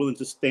I'd be willing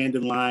to stand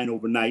in line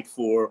overnight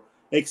for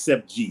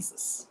except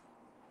Jesus.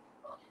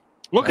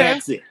 Okay.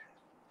 That's it.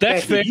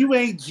 That's fair. If you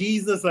ain't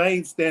Jesus, I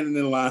ain't standing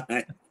in line.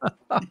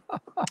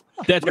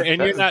 That's fair.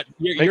 And you're not,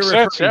 you're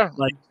sense, referring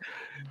to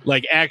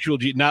like actual,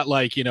 not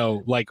like,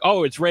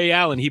 oh, it's Ray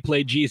Allen. He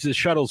played Jesus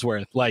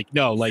Shuttlesworth. Like,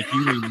 no, like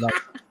you mean like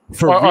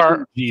for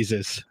real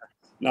Jesus.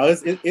 No,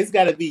 it's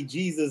got to be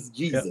Jesus.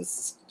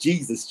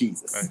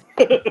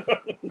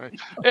 Right.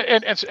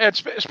 And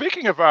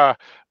speaking of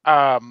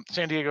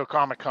San Diego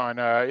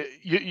Comic-Con,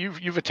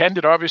 you've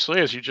attended,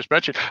 obviously, as you just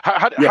mentioned.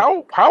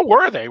 How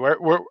were they?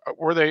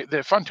 Were they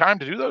the fun time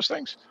to do those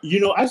things?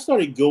 I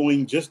started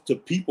going just to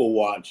people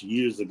watch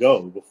years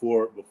ago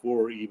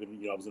before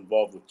even I was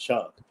involved with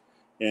Chuck,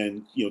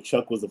 and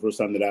Chuck was the first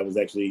time that I was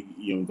actually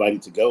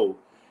invited to go.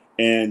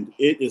 And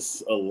it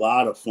is a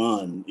lot of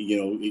fun,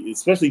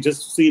 especially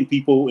just seeing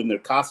people in their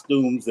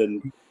costumes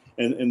and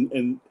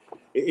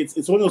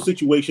it's one of those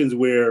situations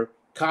where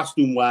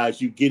costume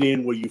wise, you get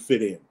in where you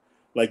fit in.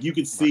 Like you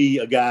could see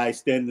a guy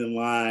standing in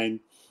line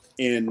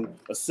in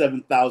a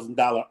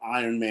 $7,000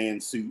 Iron Man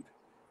suit,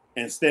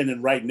 and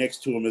standing right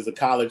next to him is a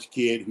college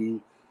kid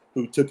who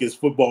took his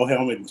football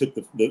helmet and took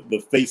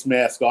the face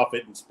mask off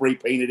it and spray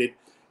painted it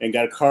and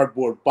got a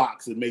cardboard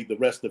box and made the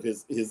rest of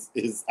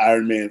his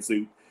Iron Man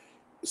suit,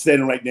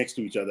 standing right next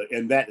to each other,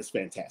 and that is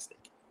fantastic.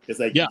 It's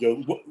like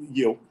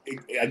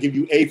I give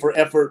you A for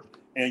effort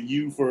and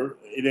you for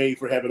an A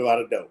for having a lot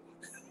of dough.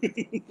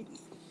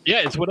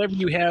 Yeah, it's whatever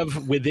you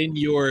have within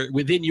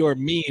your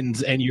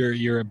means and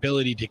your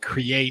ability to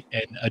create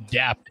and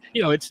adapt.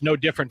 It's no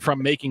different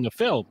from making a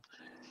film.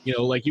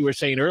 Like you were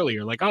saying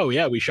earlier, like, oh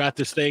yeah, we shot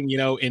this thing,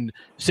 in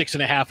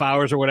 6.5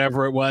 hours or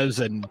whatever it was,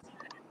 and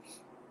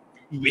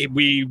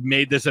we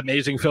made this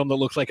amazing film that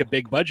looks like a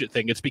big budget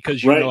thing. It's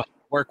because you know how to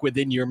work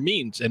within your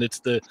means, and it's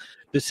the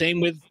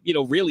same with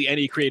really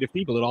any creative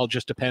people. It all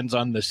just depends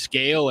on the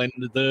scale and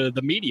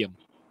the medium.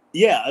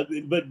 Yeah,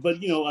 but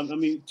I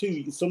mean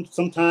too.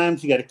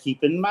 Sometimes you got to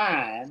keep in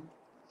mind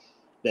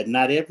that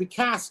not every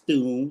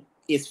costume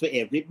is for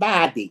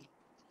everybody.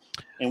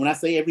 And when I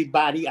say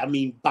everybody, I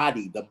mean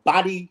body. The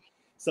body.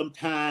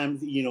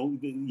 Sometimes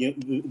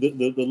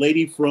the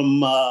lady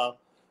from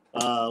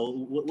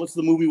what's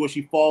the movie where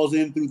she falls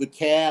in through the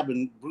cab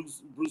and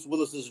Bruce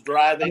Willis is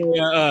driving?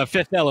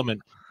 Fifth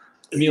Element.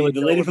 The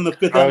lady from the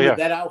Fifth Element.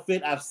 That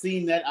outfit, I've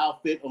seen that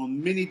outfit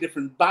on many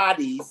different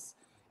bodies,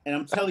 and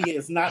I'm telling you,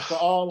 it's not for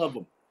all of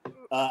them.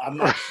 I'm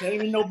not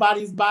shaming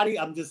nobody's body.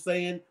 I'm just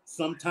saying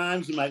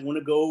sometimes you might want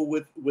to go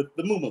with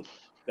the muumuu.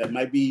 That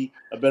might be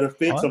a better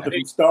fit. Something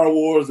from Star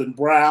Wars and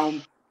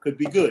brown could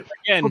be good.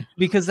 Again,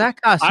 because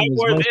that costume I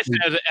wore this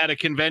at a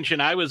convention.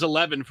 I was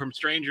 11 from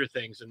Stranger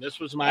Things, and this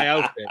was my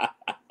outfit.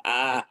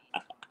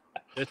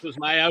 This was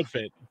my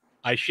outfit.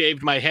 I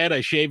shaved my head.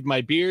 I shaved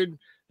my beard.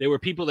 There were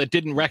people that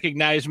didn't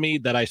recognize me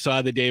that I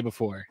saw the day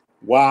before.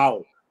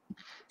 Wow.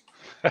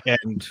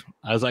 And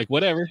I was like,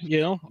 whatever,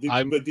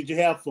 But did you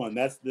have fun?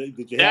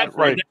 Did you have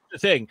fun? That's the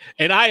thing.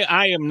 And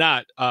I am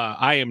not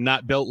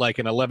built like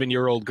an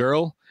 11-year-old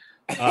girl.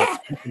 I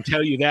can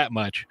tell you that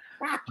much.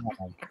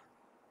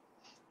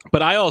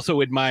 But I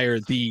also admire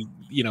the,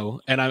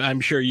 and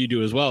I'm sure you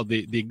do as well,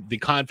 the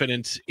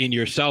confidence in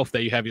yourself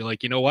that you have. You're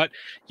like, you know what?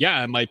 Yeah,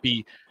 I might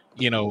be,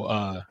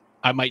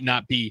 I might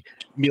not be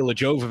Mila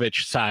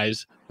Jovovich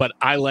size, but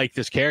I like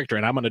this character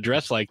and I'm going to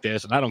dress like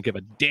this and I don't give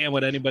a damn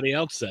what anybody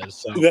else says.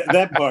 So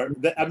that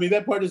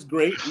part is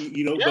great,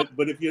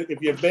 but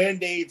if your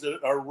Band-Aids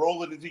are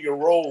rolling into your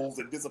rolls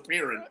and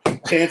disappearing,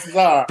 chances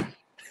are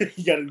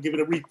you got to give it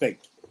a rethink,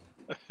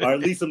 or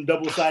at least some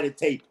double-sided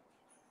tape.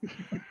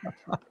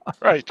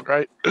 Right.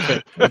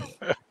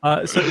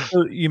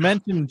 So you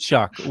mentioned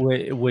Chuck,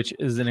 which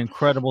is an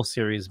incredible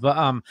series,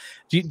 but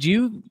do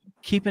you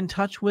keep in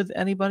touch with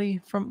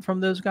anybody from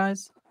those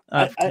guys?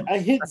 I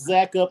hit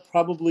Zach up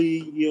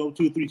probably 2 or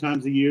 3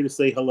 times a year to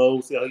say hello,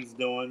 see how he's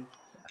doing.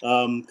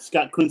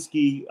 Scott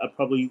Krinsky I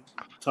probably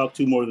talk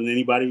to more than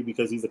anybody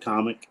because he's a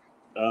comic.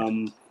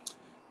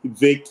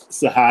 Vic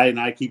Sahai and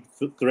I keep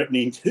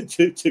threatening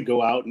to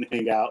go out and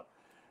hang out,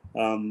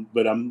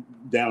 but I'm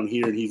down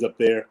here and he's up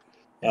there.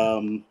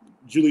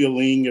 Julia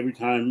Ling, every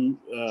time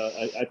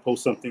I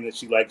post something that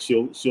she likes,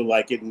 she'll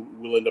like it, and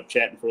we'll end up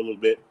chatting for a little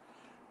bit.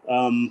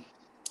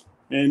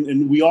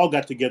 And we all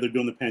got together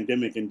during the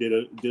pandemic and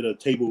did a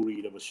table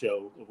read of a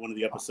show of one of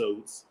the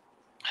episodes.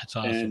 That's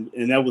awesome.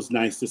 And that was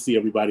nice to see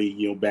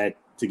everybody back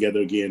together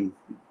again.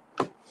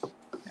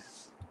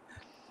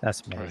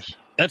 That's amazing.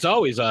 That's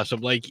always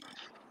awesome. Like,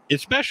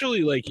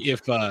 especially like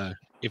if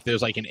if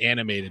there's like an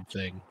animated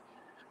thing.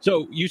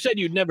 So you said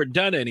you'd never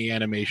done any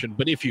animation,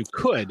 but if you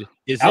could,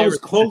 I was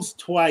close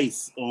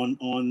twice on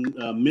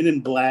Men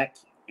in Black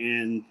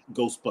and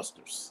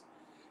Ghostbusters.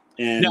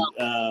 And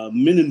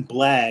Men in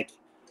Black,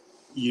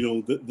 you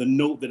know, the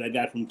note that I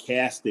got from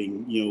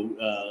casting, you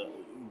know,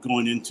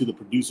 going into the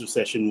producer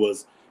session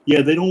was,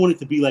 yeah, they don't want it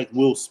to be like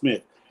Will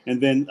Smith. And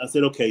then I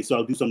said, okay, so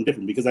I'll do something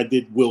different because I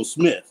did Will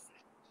Smith.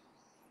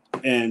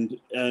 And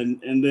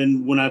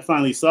then when I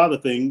finally saw the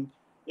thing,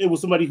 it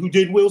was somebody who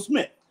did Will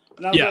Smith.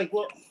 And I was like,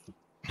 well,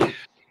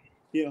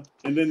 yeah.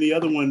 And then the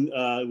other one,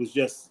 it was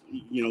just,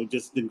 you know,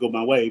 just didn't go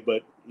my way,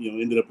 but, you know,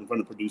 ended up in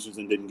front of producers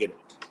and didn't get it.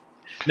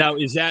 Now,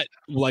 is that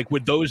like,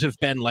 would those have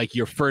been like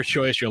your first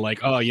choice? You're like,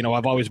 oh, you know,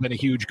 I've always been a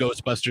huge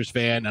Ghostbusters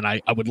fan and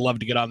I would love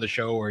to get on the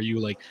show. Or are you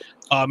like,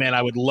 oh man,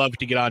 I would love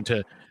to get on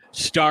to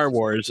Star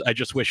Wars. I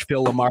just wish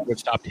Phil Lamar would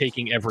stop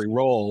taking every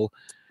role.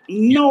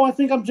 No, I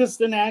think I'm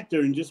just an actor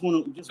and just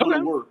want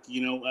to work,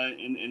 you know,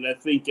 and I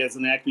think as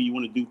an actor, you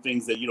want to do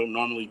things that you don't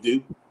normally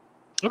do.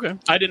 Okay.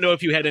 I didn't know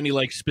if you had any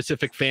like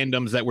specific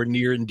fandoms that were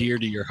near and dear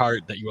to your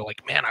heart that you were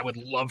like, man, I would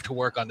love to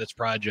work on this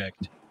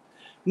project.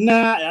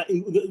 Nah,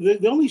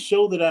 the only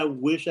show that I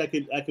wish I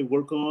could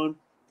work on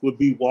would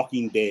be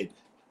Walking Dead.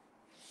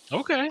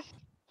 Okay.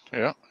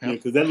 Yeah.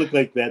 Because that looked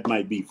like that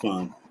might be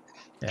fun.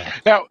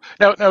 Yeah.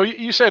 Now,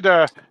 you said,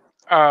 you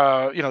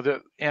know,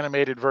 the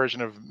animated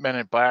version of Men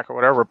in Black or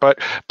whatever, but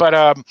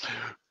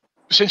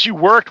since you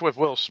worked with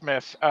Will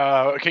Smith,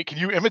 okay, can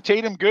you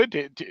imitate him good?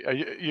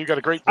 You got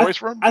a great voice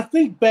for him? I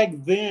think back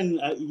then,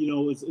 you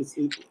know,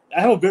 I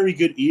have a very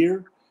good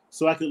ear,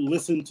 so I could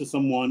listen to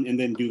someone and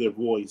then do their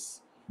voice.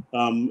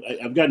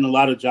 I've gotten a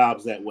lot of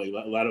jobs that way,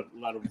 a lot of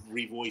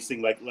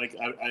revoicing. Like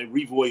I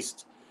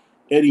revoiced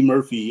Eddie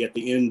Murphy at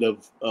the end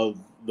of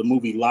the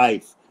movie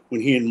Life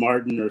when he and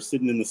Martin are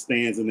sitting in the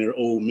stands and they're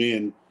old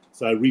men.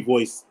 So I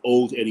revoiced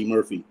old Eddie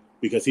Murphy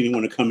because he didn't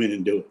want to come in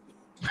and do it.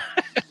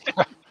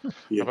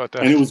 Yeah. How about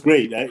that? And it was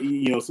great.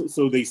 You know,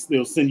 so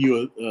they'll send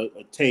you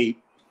a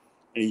tape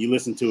and you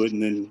listen to it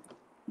and then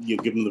you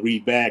give them the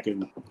read back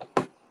and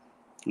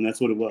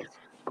that's what it was.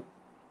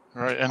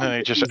 All right, and then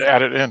they just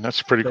add it in.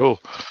 That's pretty cool.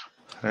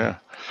 Yeah.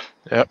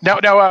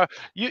 Now,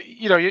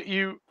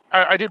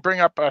 I did bring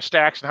up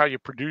Stacks and how you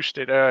produced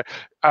it. Do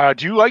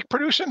you like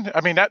producing? I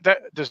mean,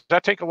 does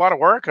that take a lot of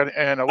work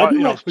and a lot,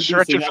 you know,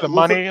 searching for the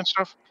money and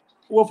stuff?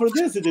 Well, for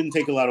this, it didn't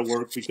take a lot of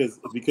work because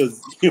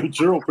you know,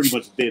 Gerald pretty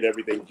much did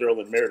everything. Gerald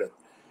and Meredith,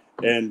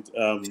 and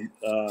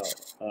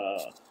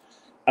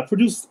I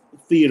produced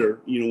theater.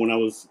 You know, when I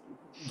was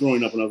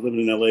growing up, when I was living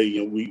in LA,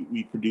 you know,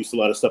 we produced a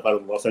lot of stuff out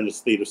of the Los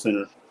Angeles Theater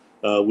Center.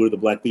 We're the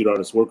Black Theater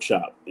Artists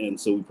Workshop, and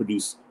so we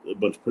produced a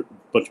bunch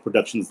of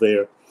productions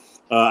there.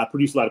 I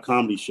produced a lot of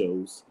comedy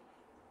shows,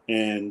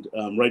 and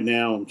right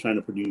now I'm trying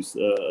to produce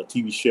a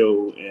TV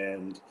show,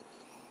 and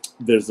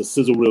there's a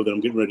sizzle reel that I'm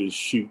getting ready to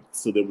shoot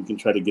so that we can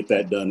try to get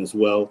that done as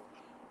well.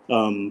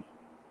 I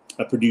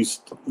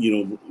produced, you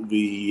know,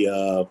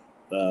 the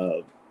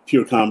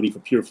Pure Comedy for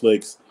Pure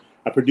Flix.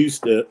 I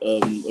produced a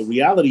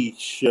reality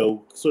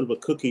show, sort of a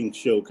cooking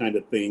show kind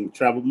of thing,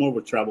 more of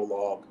a travel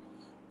log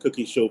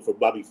cooking show for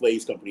Bobby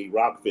Flay's company,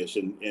 Rockfish.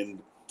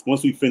 And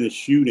once we finished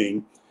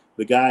shooting,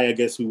 the guy, I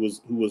guess, who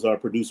was our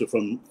producer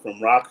from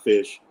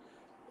Rockfish,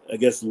 I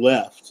guess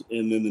left,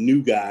 and then the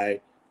new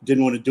guy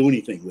didn't want to do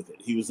anything with it.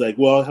 He was like,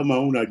 well, I have my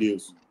own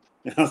ideas.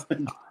 And I was like,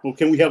 well,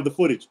 can we have the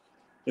footage?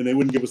 And they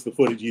wouldn't give us the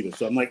footage either.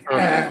 So I'm like,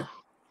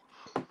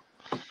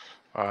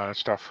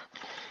 that's tough.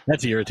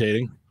 That's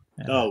irritating.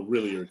 Oh,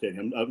 really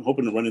irritating. I'm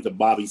hoping to run into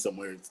Bobby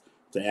somewhere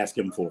to ask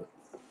him for it.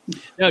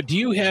 Now, do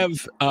you have,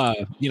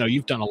 you know,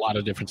 you've done a lot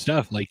of different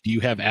stuff. Like, do you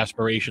have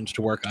aspirations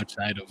to work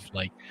outside of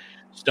like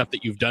stuff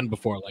that you've done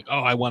before? Like, oh,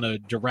 I want to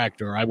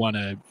direct, or I want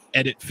to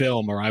edit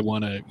film, or I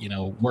want to, you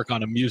know, work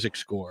on a music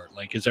score.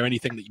 Like, is there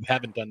anything that you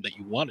haven't done that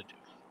you want to do?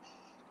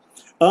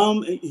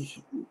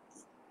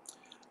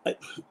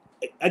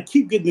 I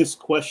keep getting this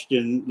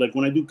question. Like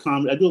when I do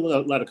comedy, I do a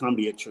lot of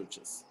comedy at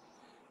churches.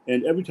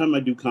 And every time I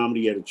do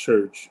comedy at a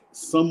church,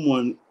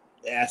 someone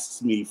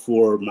asks me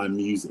for my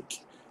music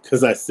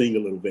because I sing a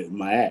little bit in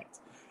my act.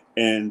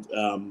 And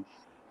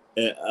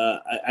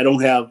I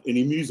don't have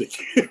any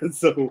music.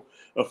 So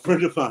a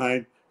friend of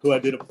mine who I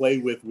did a play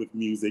with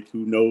music,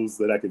 who knows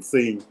that I can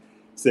sing,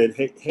 said,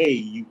 hey,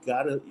 you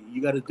gotta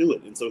do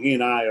it. And so he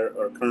and I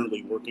are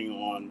currently working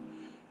on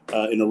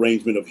an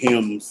arrangement of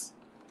hymns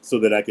so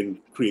that I can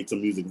create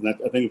some music. And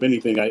I think if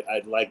anything,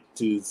 I'd like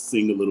to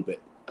sing a little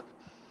bit.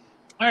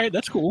 All right,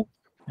 that's cool.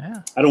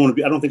 Yeah. I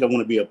don't think I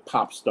want to be a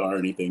pop star or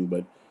anything,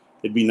 but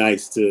it'd be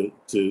nice to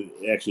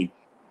actually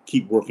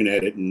keep working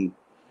at it and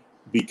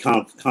be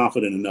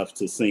confident enough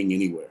to sing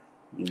anywhere.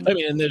 You know? I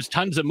mean, and there's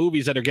tons of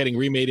movies that are getting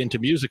remade into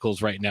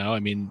musicals right now. I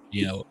mean,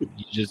 you know,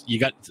 you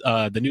got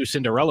the new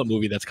Cinderella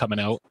movie that's coming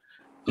out.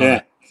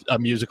 Yeah. A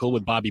musical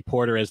with Bobby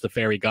Porter as the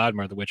fairy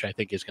godmother, which I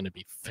think is going to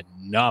be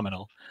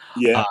phenomenal.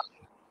 Yeah.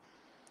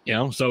 You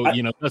know, so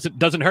you know,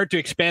 doesn't hurt to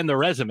expand the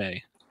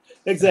resume.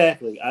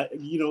 Exactly. I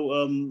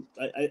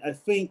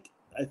think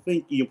I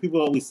think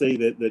people always say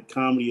that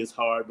comedy is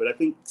hard, but I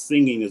think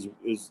singing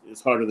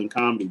is harder than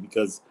comedy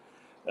because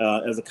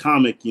as a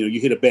comic, you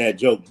hit a bad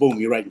joke, boom,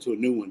 you're right into a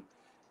new one.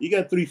 You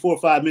got 3, 4,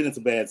 5 minutes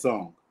of bad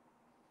song.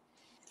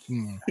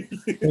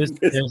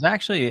 There's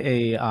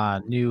actually a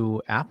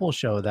new Apple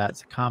show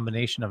that's a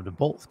combination of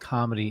both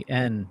comedy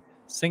and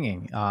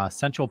singing.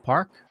 Central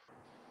Park.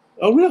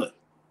 Oh, really?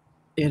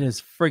 It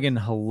is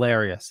friggin'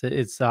 hilarious.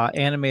 It's an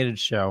animated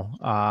show,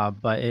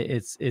 but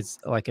it's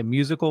like a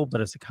musical,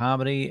 but it's a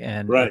comedy,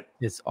 and right.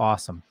 It's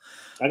awesome.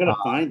 I gotta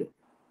find it.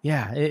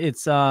 Yeah,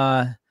 it's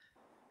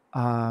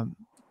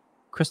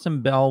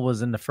Kristen Bell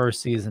was in the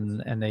first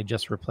season, and they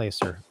just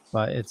replaced her.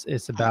 But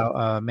it's about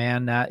a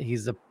man that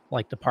he's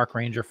like the park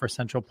ranger for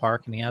Central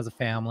Park, and he has a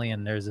family,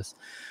 and there's this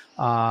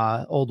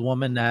old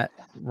woman that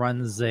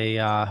runs a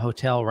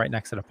hotel right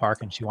next to the park,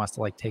 and she wants to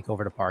like take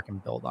over the park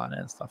and build on it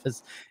and stuff.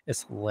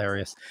 It's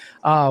hilarious.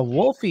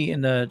 Wolfie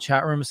in the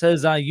chat room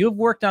says you've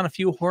worked on a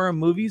few horror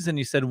movies, and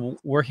you said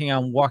working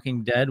on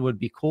Walking Dead would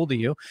be cool to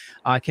you.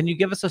 Can you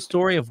give us a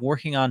story of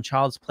working on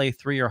Child's Play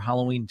 3 or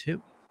Halloween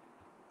 2?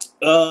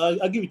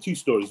 I'll give you 2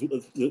 stories.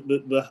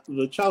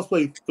 The Child's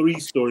Play 3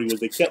 story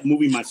was they kept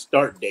moving my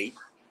start date,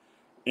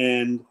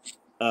 and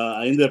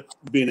I ended up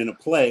being in a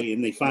play,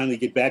 and they finally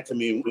get back to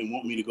me and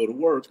want me to go to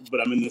work,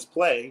 but I'm in this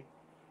play,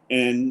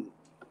 and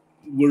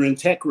we're in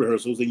tech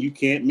rehearsals, and you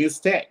can't miss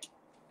tech.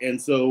 And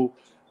so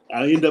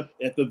I end up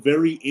at the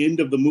very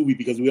end of the movie,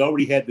 because we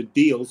already had the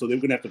deal, so they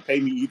were going to have to pay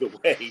me either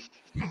way.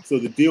 So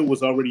the deal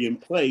was already in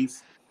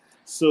place.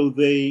 So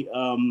they,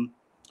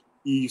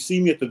 you see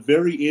me at the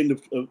very end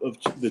of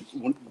the,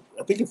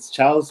 I think it's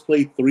Child's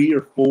Play 3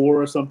 or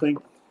 4 or something.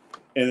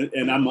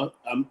 And I'm a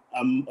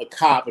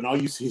cop, and all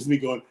you see is me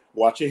going,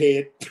 "Watch your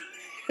head,"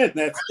 and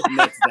that's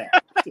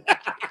that.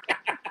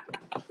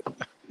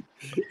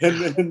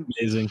 And then,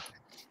 amazing.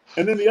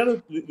 And then the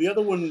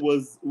other one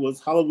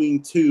was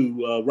Halloween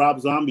 2,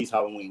 Rob Zombie's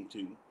Halloween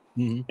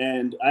 2,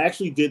 and I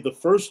actually did the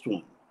first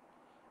one,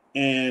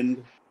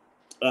 and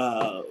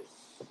the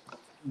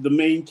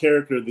main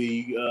character,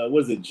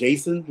 what is it,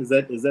 Jason? Is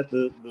that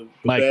the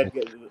bad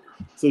guy?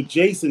 So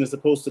Jason is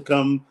supposed to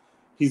come.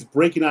 He's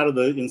breaking out of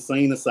the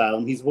insane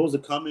asylum. He's supposed to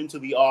come into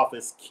the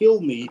office,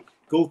 kill me,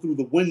 go through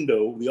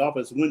the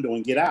office window,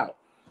 and get out.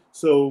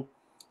 So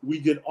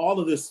we did all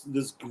of this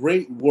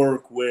great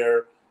work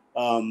where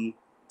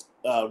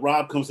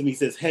Rob comes to me and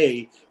says,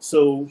 "Hey,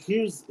 so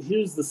here's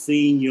the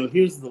scene,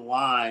 here's the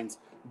lines,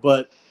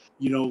 but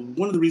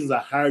one of the reasons I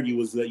hired you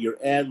was that your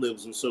ad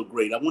libs were so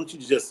great. I want you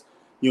to just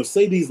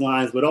say these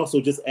lines, but also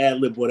just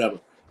ad lib whatever."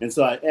 And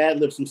so I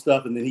ad-lib some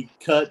stuff, and then he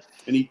cut,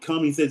 and he'd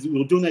come, he says,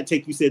 "Well, during that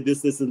take, you said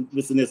this, and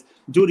this, and this.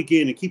 Do it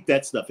again and keep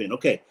that stuff in."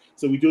 Okay.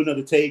 So we do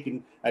another take,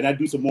 and I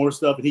do some more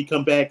stuff, and he'd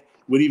come back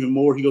with even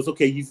more. He goes,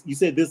 "Okay, you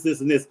said this, this,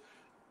 and this.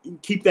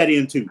 Keep that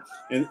in too."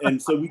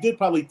 And so we did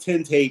probably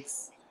 10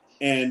 takes,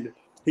 and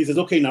he says,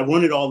 "Okay, now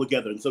run it all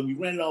together." And so we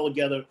ran it all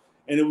together,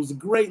 and it was a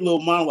great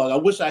little monologue. I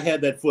wish I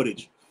had that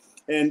footage.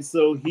 And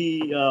so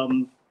he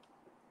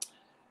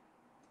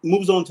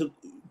moves on to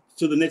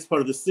the next part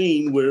of the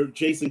scene where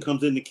Jason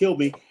comes in to kill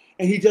me,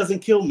 and he doesn't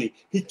kill me.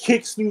 He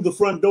kicks through the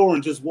front door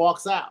and just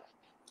walks out.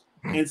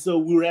 And so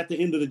we were at the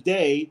end of the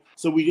day,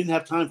 so we didn't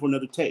have time for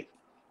another take.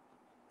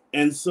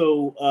 And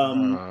so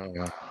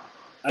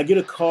I get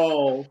a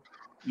call,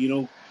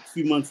 a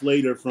few months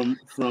later from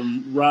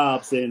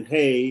Rob saying,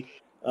 "Hey,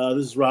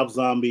 this is Rob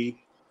Zombie.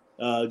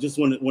 Just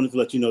wanted to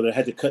let you know that I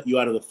had to cut you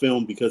out of the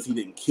film because he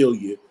didn't kill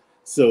you.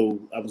 So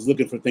I was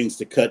looking for things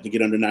to cut to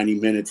get under 90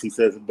 minutes. He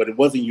says, but it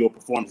wasn't your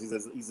performance. He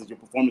says, your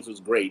performance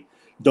was great.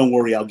 Don't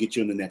worry, I'll get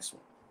you in the next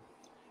one."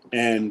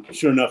 And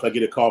sure enough, I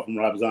get a call from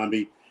Rob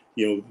Zombie.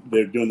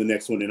 They're doing the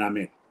next one, and I'm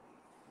in.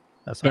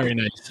 That's very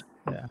nice.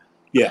 Yeah.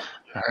 Yeah.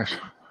 Nice.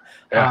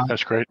 Yeah,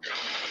 that's great.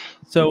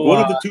 So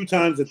one of the 2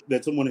 times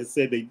that someone has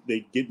said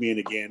they get me in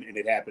again, and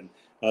it happened.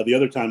 The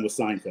other time was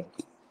Seinfeld.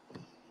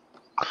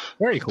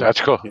 Very cool.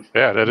 That's cool.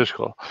 Yeah, that is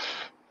cool.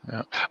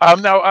 Yeah.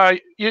 Now,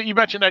 you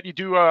mentioned that you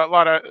do a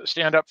lot of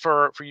stand up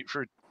for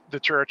the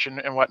church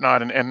and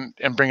whatnot,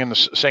 and bring in the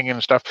singing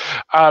and stuff.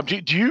 Do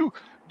you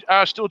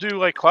still do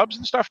like clubs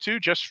and stuff too,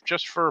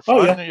 just for fun?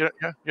 Oh, yeah.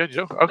 You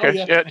do. Okay.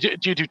 Oh, yeah.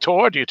 Do you do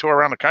tour? Do you tour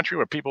around the country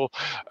where people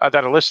that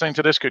are listening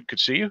to this could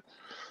see you?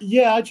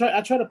 Yeah, I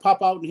try to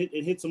pop out and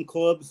hit some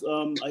clubs.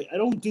 I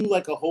don't do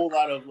like a whole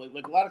lot of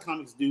like a lot of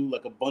comics do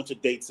like a bunch of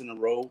dates in a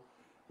row.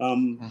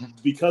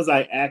 Because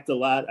I act a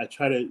lot, I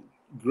try to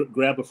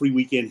grab a free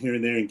weekend here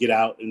and there and get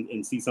out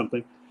and see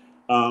something,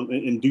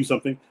 and do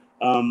something.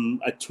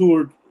 I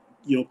toured,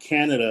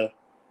 Canada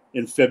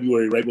in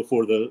February, right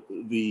before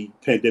the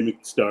pandemic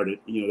started.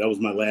 That was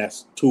my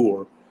last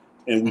tour,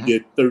 and we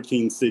did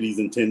 13 cities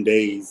in 10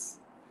 days,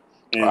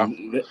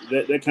 and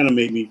that kind of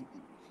made me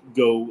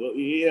go,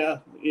 yeah,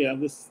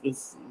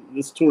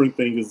 this touring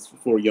thing is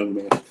for a young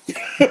man.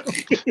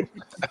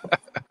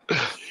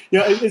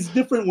 It's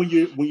different when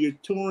you're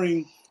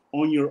touring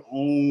on your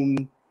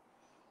own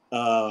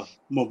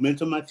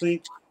momentum, I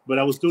think. But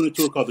I was doing a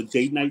tour called the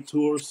Date Night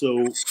Tour,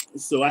 so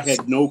I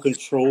had no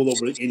control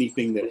over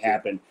anything that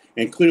happened,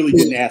 and clearly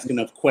didn't ask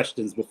enough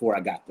questions before I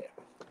got there.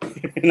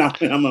 and I'm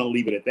going to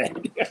leave it at that.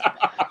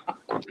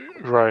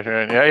 Right.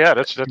 Yeah.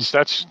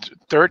 That's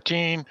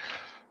 13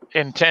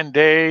 in 10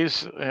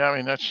 days. Yeah, I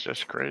mean, that's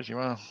just crazy.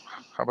 Wow.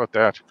 How about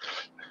that?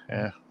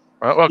 Yeah.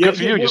 Well, good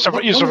for you.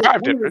 You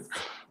survived it. Right?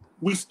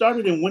 We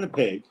started in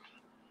Winnipeg,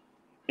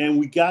 and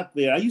we got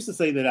there. I used to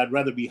say that I'd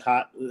rather be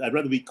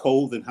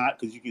cold than hot,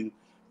 because you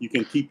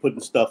can keep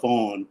putting stuff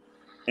on,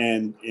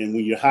 and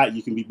when you're hot,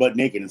 you can be butt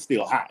naked and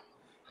still hot.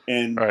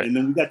 And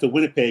then we got to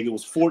Winnipeg. It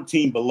was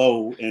 14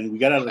 below, and we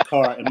got out of the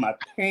car, and my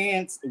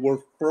pants were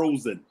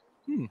frozen.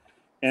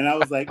 And I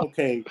was like,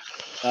 okay,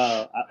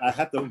 I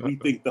have to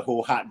rethink the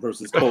whole hot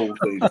versus cold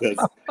thing,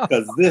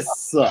 because this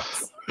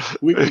sucks.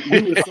 We were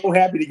so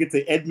happy to get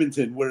to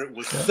Edmonton, where it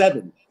was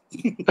 7.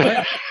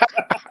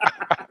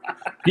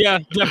 Yeah,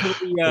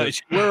 definitely.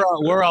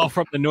 We're all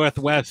from the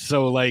Northwest,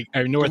 so like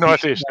our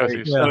Northeast. So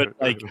it's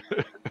like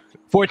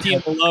 14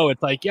 below.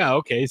 It's like, yeah,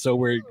 okay, so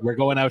we're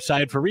going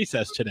outside for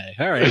recess today.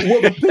 All right.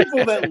 Well, the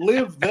people that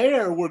live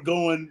there were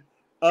going.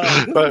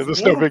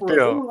 There's no big deal.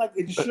 They were like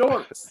in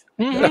shorts.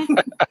 They're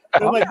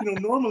like,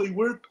 normally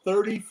we're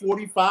 30,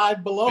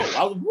 45 below.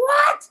 I was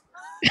what?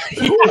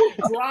 We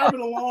were driving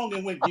along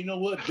and went, you know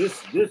what?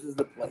 This is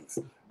the place.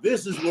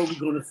 This is where we're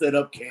going to set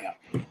up camp,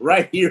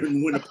 right here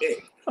in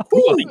Winnipeg.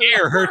 Oh, the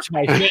air hurts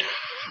my feet.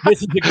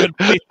 This is a good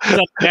place to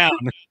set down.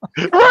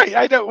 Right.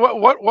 I know.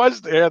 What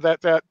was there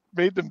that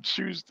made them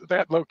choose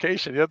that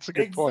location? That's a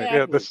good point.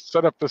 Yeah, this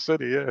set up the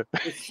city. Yeah.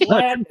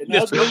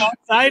 Just go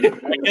outside.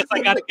 I guess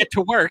I got to get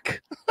to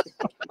work.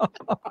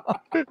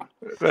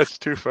 That's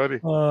too funny.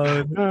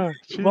 Well,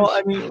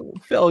 I mean,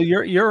 Phil,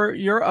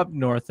 you're up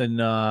north in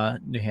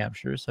New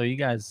Hampshire, so you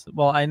guys.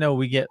 Well, I know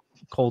we get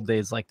cold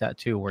days like that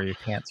too, where your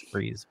pants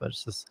freeze, but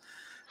it's just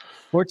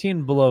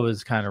 14 below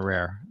is kind of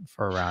rare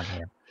for around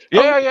here.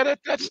 Yeah,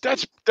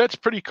 that's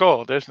pretty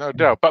cold. There's no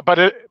doubt. But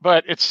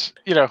it's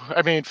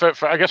I mean, for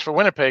I guess for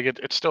Winnipeg,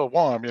 it's still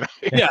warm.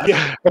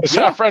 Yeah.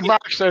 Our friend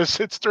Mark says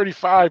it's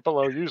 35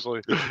 below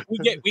usually.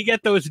 We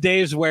get those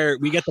days where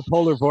we get the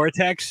polar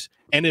vortex,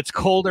 and it's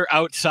colder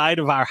outside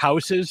of our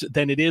houses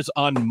than it is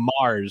on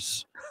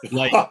Mars.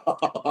 Like,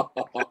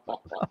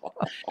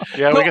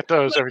 yeah, we get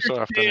those every so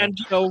often. And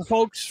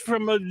folks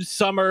from a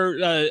summer,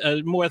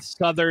 more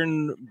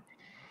southern,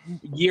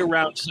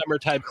 year-round summer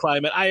type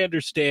climate, I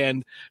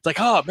understand. It's like,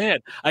 oh man,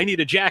 I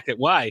need a jacket.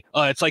 Why?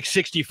 It's like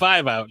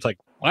 65 out. It's like,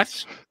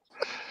 what?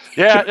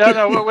 Yeah,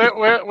 no,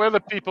 we're the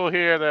people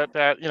here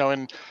that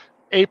in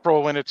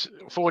April, when it's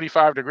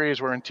 45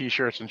 degrees, we're in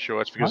t-shirts and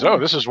shorts because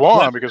this is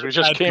warm, because we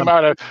just came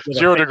out of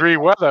 0-degree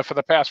weather for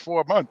the past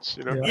 4 months.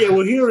 Yeah,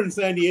 well, here in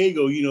San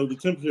Diego, the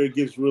temperature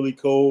gets really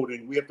cold,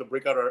 and we have to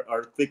break out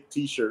our thick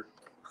t-shirt.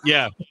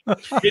 Yeah,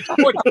 it's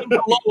 14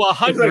 below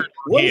 100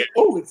 here.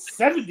 Oh, it's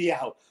 70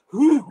 out.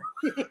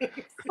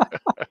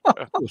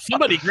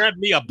 Somebody grab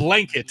me a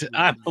blanket.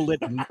 I'm a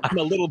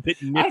little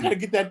bit nippy. I gotta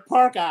get that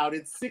park out.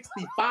 It's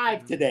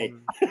 65 today.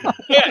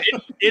 Yeah,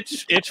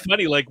 it's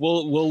funny. Like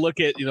we'll look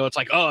at it's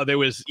like, oh, there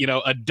was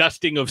a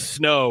dusting of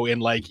snow in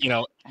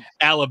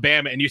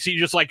Alabama, and you see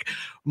just like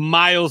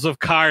miles of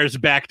cars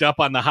backed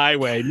up on the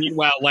highway.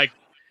 Meanwhile, like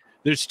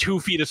there's 2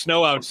 feet of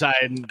snow outside,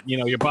 and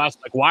your boss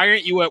like, why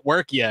aren't you at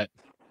work yet?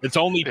 It's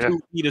only 2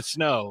 feet of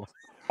snow.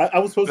 I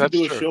was supposed to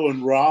do a show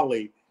in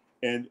Raleigh.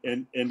 And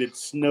it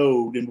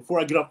snowed, and before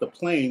I get off the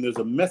plane, there's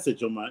a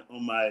message on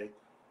my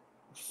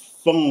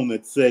phone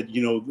that said,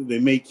 they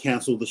may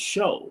cancel the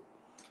show.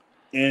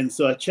 And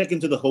so I check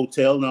into the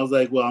hotel, and I was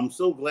like, well, I'm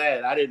so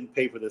glad I didn't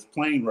pay for this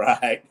plane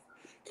ride,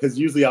 because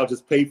usually I'll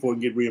just pay for it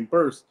and get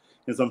reimbursed.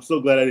 And so I'm so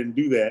glad I didn't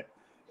do that.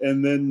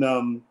 And then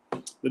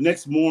the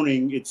next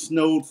morning, it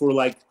snowed for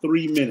like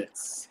 3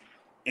 minutes,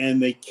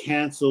 and they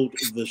canceled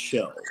the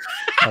show.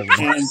 And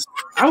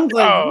I was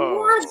like,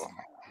 what?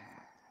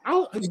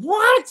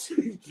 What?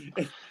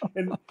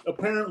 And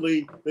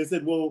apparently they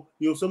said, well,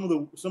 some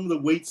of the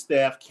wait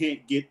staff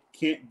can't get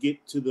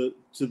to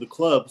the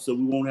club, so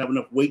we won't have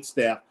enough wait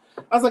staff.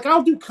 I was like,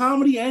 I'll do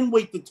comedy and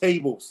wait the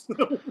tables.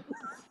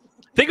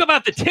 Think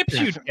about the tips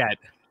you'd get.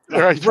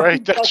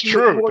 Right. That's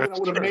true. I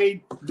would have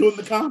made doing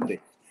the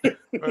comedy.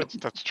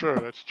 That's true.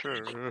 That's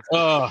true.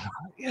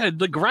 Yeah,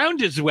 the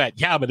ground is wet.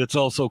 Yeah, but it's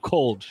also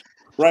cold.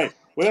 Right.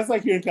 Well, that's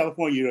like here in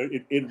California.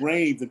 It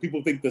rains and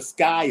people think the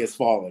sky is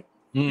falling.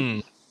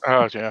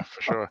 Oh yeah,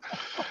 for sure.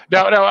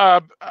 Now,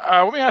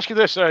 let me ask you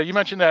this: you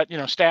mentioned that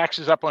Stacks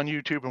is up on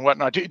YouTube and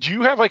whatnot. Do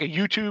you have like a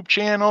YouTube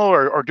channel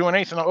or doing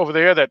anything over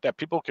there that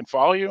people can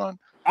follow you on?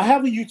 I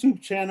have a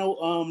YouTube channel.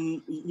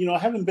 I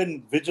haven't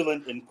been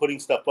vigilant in putting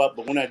stuff up,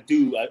 but when I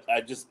do, I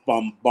just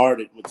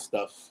bombard it with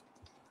stuff.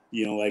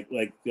 I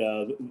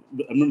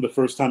remember the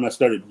first time I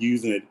started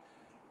using it.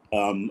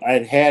 I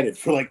had it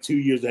for like 2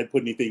 years. I hadn't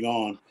put anything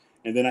on,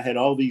 and then I had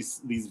all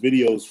these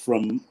videos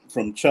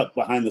from Chuck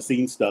behind the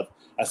scenes stuff.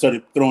 I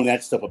started throwing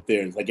that stuff up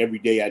there. It's like every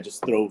day I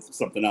just throw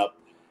something up.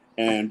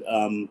 And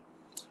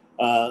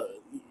I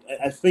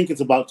think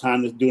it's about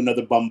time to do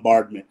another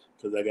bombardment,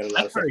 because I got a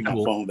lot of stuff very on my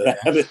cool. phone that I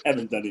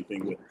haven't done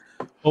anything with.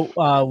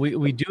 Well,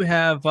 we do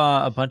have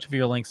a bunch of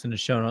your links in the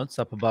show notes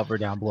up above or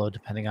down below,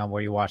 depending on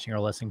where you're watching or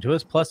listening to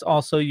us. Plus,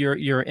 also your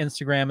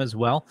Instagram as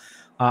well.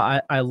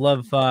 I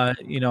love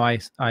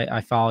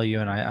I follow you,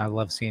 and I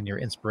love seeing your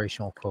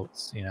inspirational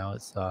quotes.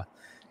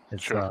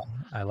 It's Sure.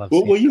 I love.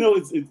 Well,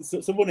 seeing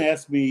it's someone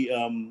asked me,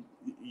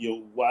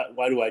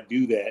 why do I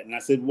do that? And I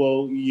said,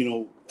 well,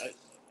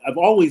 I've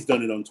always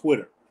done it on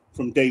Twitter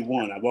from day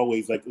one. I've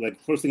always like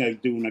first thing I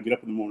do when I get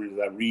up in the morning is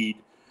I read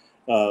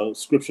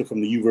scripture from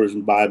the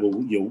YouVersion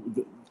Bible,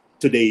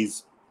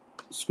 today's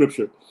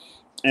scripture,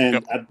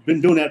 and I've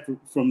been doing that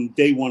from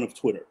day one of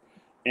Twitter.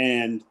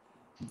 And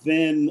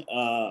then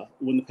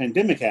when the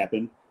pandemic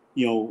happened,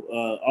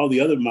 all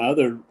my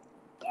other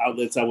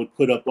outlets, I would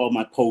put up all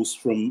my posts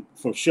from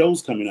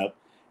shows coming up,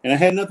 and I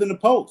had nothing to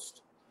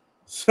post.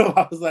 So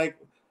I was like,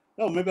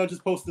 oh, maybe I'll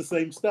just post the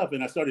same stuff.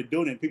 And I started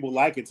doing it. People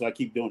like it, so I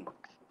keep doing it.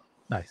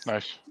 Nice. Yeah,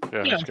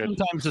 that's good.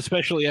 Sometimes,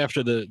 especially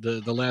after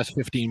the last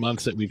 15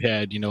 months that we've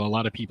had, a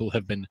lot of people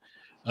have been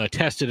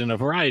tested in a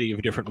variety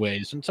of different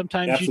ways. And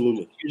sometimes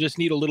you just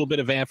need a little bit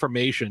of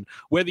affirmation,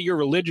 whether you're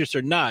religious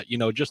or not,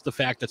 just the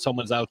fact that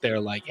someone's out there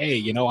like,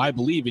 hey, I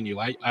believe in you.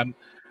 I'm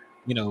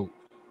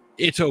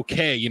it's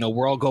okay.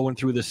 We're all going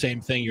through the same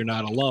thing. You're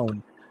not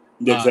alone.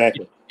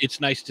 Exactly. It's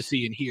nice to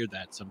see and hear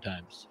that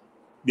sometimes.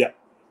 Yeah.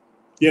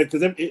 Yeah.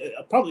 Because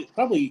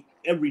probably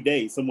every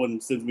day someone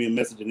sends me a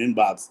message in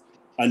inbox.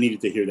 I needed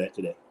to hear that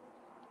today.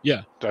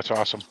 Yeah. That's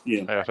awesome.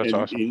 Yeah. That's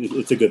awesome.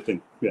 It's a good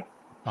thing. Yeah.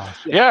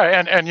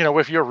 Yeah, and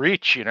with your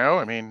reach,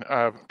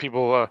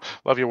 people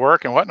love your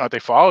work and whatnot. They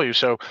follow you,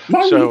 so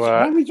my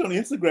reach on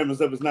Instagram and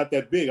stuff is not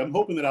that big. I'm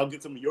hoping that I'll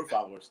get some of your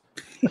followers.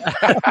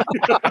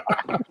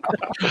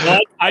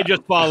 Well, I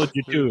just followed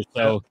you too,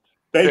 so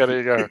there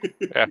you go.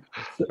 Yeah,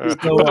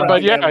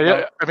 but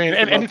I mean,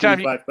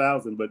 anytime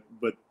 5,000, but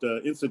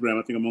Instagram,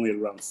 I think I'm only at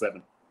around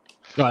 7.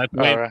 No,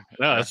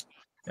 that's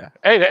yeah.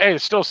 Hey,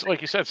 it's still, like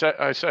you said,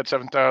 I said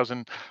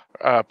 7,000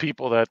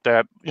 people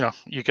that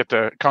you get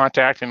to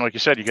contact, and like you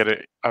said, you get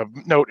a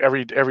note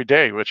every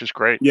day, which is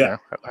great. Yeah.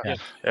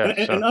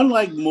 And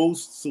unlike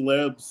most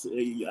celebs,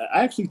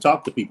 I actually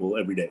talk to people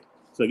every day.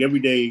 So like every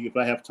day, if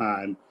I have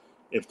time,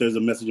 if there's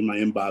a message in my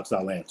inbox,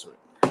 I'll answer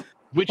it.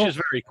 Which is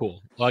very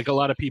cool. Like a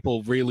lot of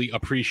people really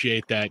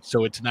appreciate that.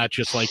 So it's not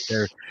just like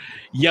they're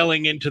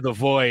yelling into the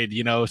void.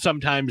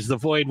 Sometimes the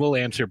void will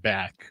answer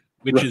back.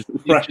 Which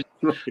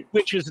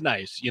is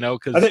nice,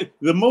 because I think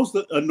the most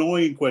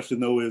annoying question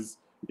though is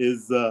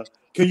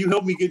can you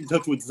help me get in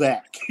touch with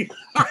Zach?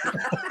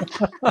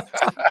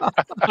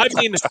 I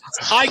mean,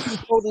 I can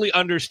totally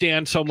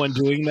understand someone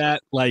doing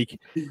that. Like,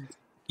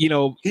 he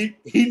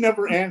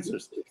never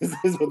answers,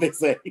 is what they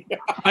say.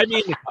 I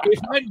mean, if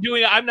I'm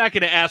doing it, I'm not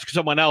going to ask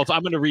someone else.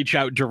 I'm going to reach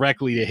out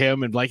directly to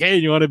him and be like, hey,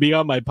 you want to be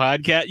on my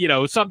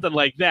podcast? Something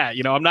like that.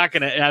 I'm not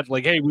going to ask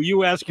like, hey, will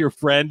you ask your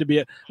friend to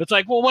be? It's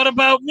like, well, what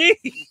about me?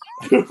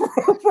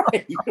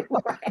 Right.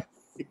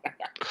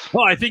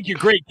 Oh, I think you're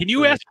great. Can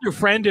you ask your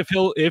friend if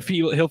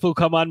he'll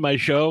come on my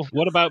show?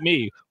 What about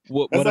me?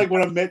 That's like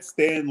when I met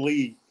Stan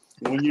Lee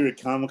one year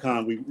at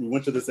Comic-Con. We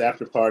went to this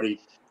after party.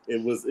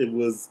 It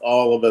was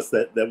all of us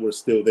that were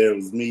still there. It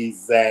was me,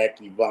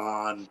 Zach,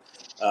 Yvonne,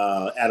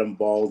 Adam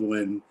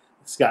Baldwin,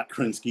 Scott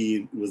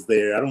Krinsky was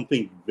there. I don't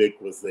think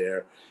Vic was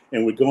there.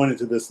 And we're going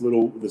into this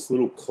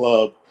little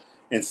club,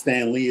 and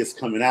Stan Lee is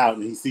coming out,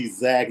 and he sees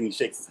Zach, and he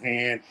shakes his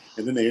hand,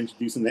 and then they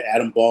introduce him to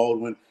Adam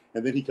Baldwin,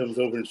 and then he comes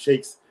over and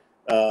shakes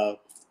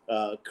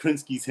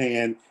Krinsky's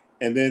hand,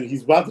 and then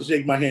he's about to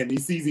shake my hand, and he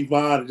sees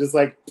Yvonne and just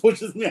like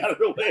pushes me out of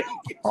the way.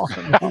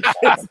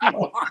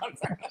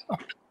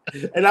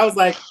 And I was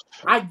like,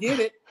 I get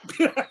it.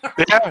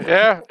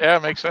 yeah,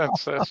 makes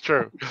sense. That's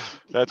true.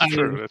 That's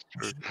true.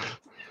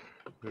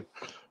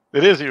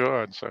 It is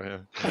Yvonne,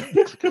 so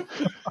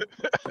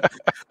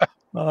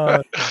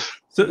yeah.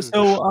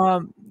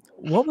 So,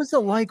 what was it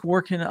like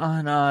working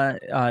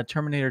on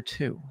Terminator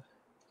 2?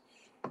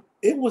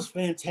 It was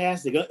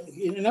fantastic,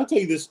 and I'll tell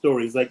you this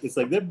story. It's like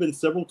there've been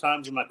several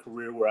times in my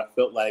career where I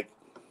felt like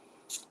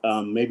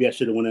maybe I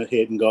should have went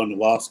ahead and gone to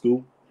law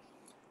school.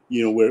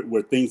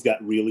 Where things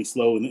got really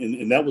slow,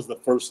 and that was the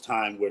first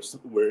time where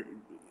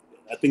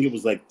I think it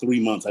was like 3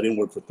 months. I didn't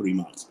work for 3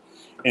 months,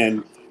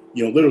 and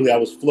literally I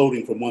was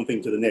floating from one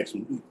thing to the next,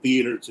 from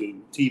theater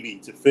to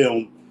TV to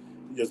film,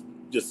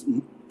 just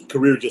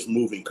career just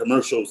moving,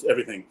 commercials,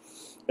 everything,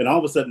 and all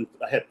of a sudden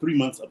I had 3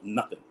 months of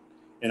nothing.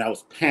 And I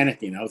was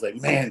panicking. I was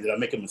like, man, did I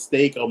make a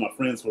mistake? All my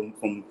friends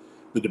from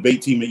the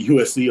debate team at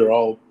USC are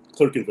all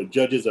clerking for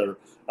judges or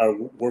are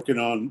working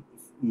on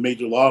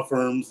major law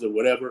firms or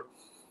whatever.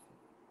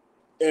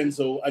 And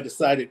so I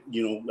decided,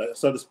 I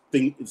saw this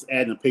thing, this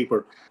ad in the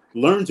paper,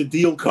 learn to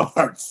deal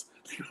cards.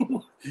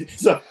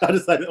 So I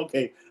decided,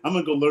 okay, I'm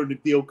going to go learn to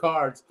deal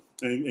cards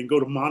and go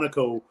to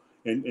Monaco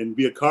and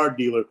be a card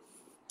dealer.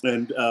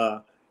 And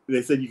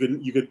they said you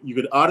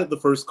could audit the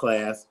first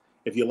class.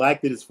 If you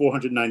liked it, it's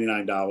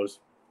 $499.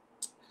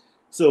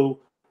 So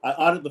I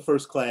audit the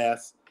first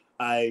class.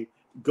 I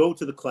go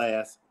to the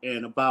class,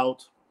 and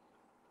about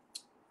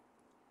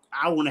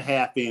hour and a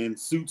half in,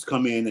 suits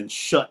come in and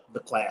shut the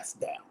class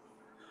down.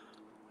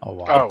 Oh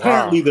wow!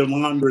 Apparently, they're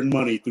laundering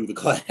money through the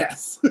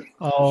class.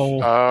 Oh,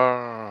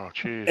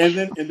 jeez.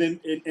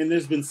 And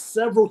there's been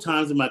several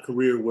times in my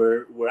career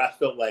where I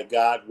felt like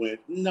God went,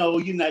 "No,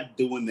 you're not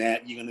doing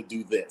that. You're going to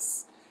do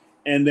this."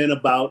 And then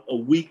about a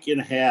week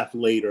and a half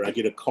later, I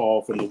get a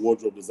call from the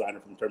wardrobe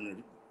designer from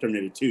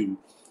Terminator 2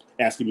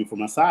 asking me for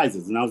my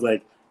sizes. And I was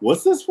like,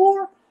 "What's this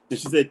for?" And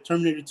she said,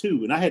 "Terminator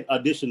 2." And I had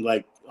auditioned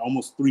like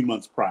almost 3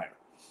 months prior.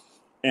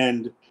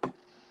 And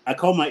I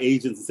called my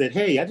agents and said,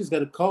 "Hey, I just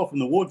got a call from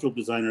the wardrobe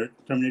designer at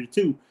Terminator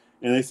 2."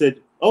 And they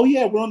said, "Oh,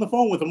 yeah, we're on the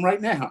phone with him right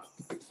now."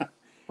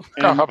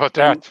 How about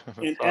that?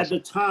 And at the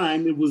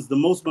time, it was the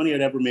most money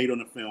I'd ever made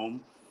on a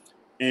film,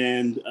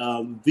 and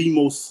the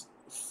most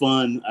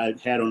fun I'd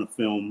had on a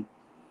film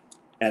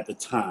at the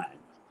time.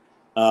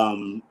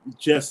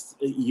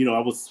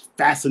 I was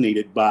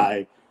fascinated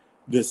by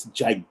this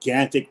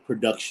gigantic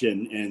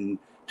production and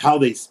how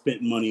they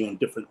spent money on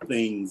different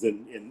things,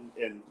 and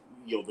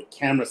the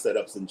camera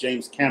setups and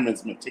James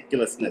Cameron's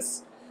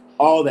meticulousness.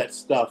 All that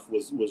stuff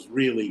was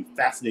really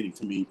fascinating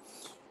to me,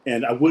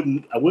 and I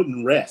wouldn't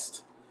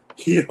rest.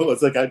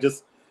 It's like I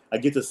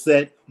get to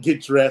set,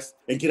 get dressed,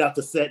 and get out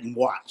to set and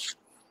watch.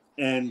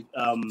 And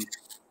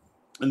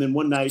then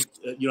one night,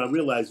 I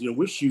realized,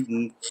 we're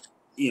shooting,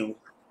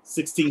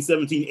 16,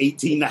 17,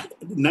 18,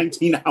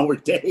 19-hour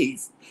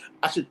days.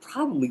 I should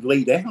probably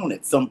lay down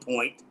at some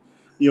point,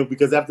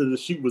 because after the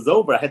shoot was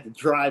over, I had to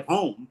drive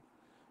home,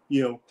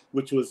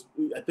 which was,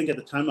 I think at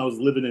the time I was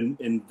living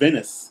in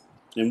Venice,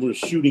 and we were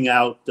shooting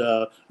out,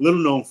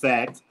 little known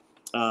fact,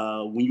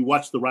 when you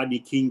watch the Rodney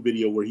King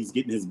video where he's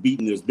getting his beat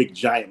and there's big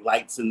giant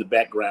lights in the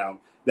background,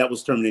 that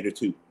was Terminator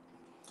 2.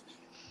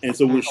 And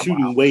so we're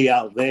shooting way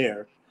out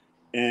there.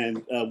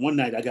 And one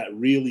night I got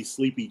really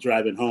sleepy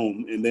driving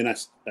home, and then I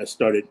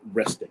started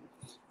resting.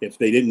 If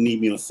they didn't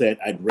need me on set,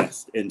 I'd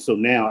rest. And so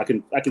now I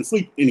can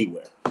sleep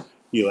anywhere.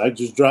 I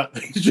just drop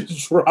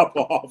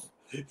off.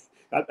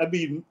 I'd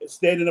be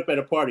standing up at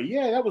a party.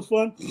 Yeah, that was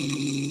fun.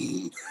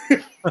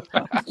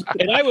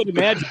 And I would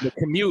imagine the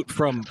commute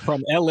from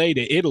LA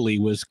to Italy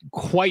was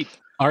quite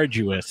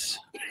arduous.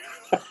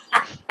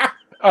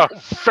 Oh,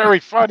 very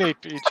funny,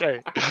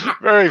 PJ.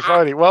 Very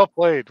funny. Well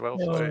played. Well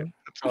played.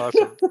 That's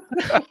awesome.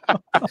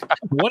 I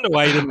wonder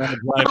why you didn't want to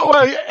drive. Oh,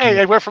 well,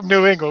 hey, we're from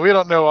New England. We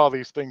don't know all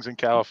these things in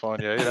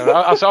California.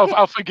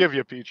 I'll forgive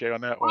you, PJ,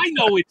 on that one. I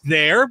know it's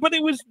there, but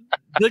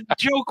the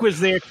joke was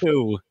there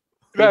too.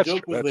 The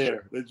joke was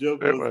there. The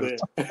joke was there.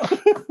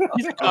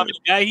 He's a comedy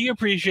guy. He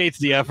appreciates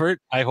the effort,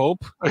 I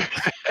hope.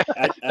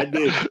 I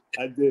did.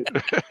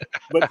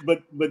 But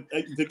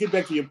to get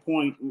back to your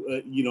point,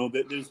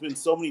 there's been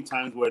so many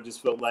times where I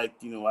just felt like,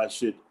 I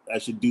should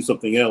do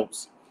something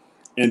else,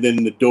 and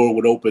then the door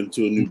would open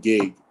to a new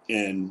gig,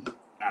 and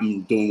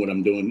I'm doing what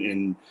I'm doing,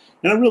 and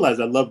I realized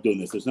I love doing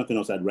this. There's nothing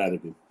else I'd rather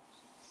do.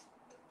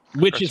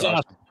 Which is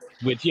awesome.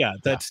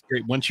 That's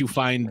great. Once you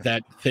find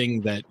that thing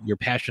that you're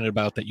passionate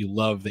about, that you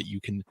love, that you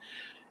can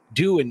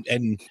do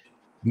and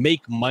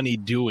make money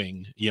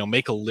doing,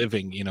 make a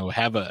living,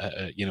 have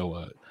a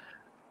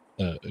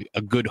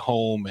good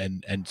home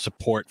and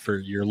support for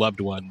your loved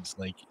ones.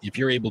 Like if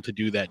you're able to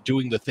do that,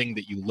 doing the thing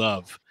that you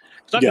love.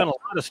 Because I've done a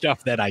lot of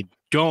stuff that I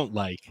don't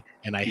like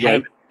and I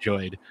haven't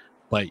enjoyed,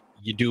 but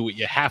you do what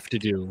you have to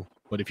do.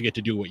 But if you get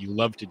to do what you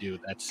love to do,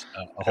 that's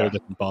a whole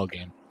different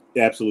ballgame.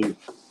 Yeah, absolutely.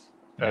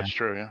 That's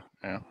true.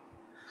 Yeah.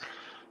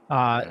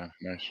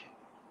 Nice.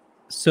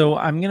 So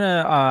I'm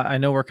gonna. I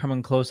know we're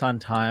coming close on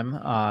time,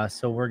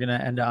 so we're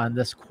gonna end on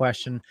this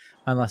question,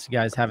 unless you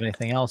guys have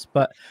anything else.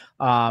 But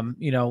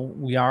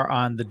we are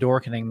on the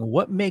dorkening.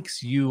 What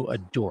makes you a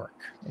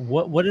dork?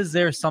 What is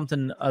there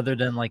something other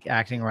than like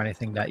acting or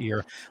anything that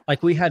you're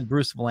like? We had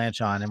Bruce Blanche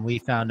on, and we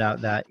found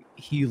out that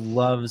he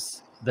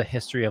loves the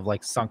history of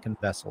like sunken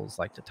vessels,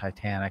 like the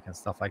Titanic and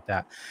stuff like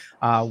that.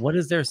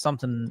 Is there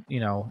something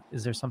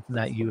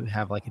that you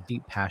have like a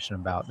deep passion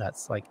about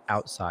that's like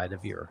outside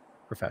of your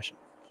profession?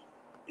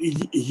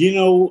 And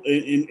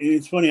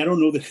it's funny. I don't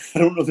know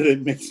that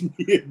it makes me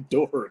a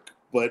dork,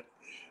 but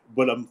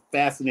I'm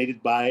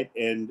fascinated by it,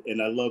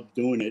 and I love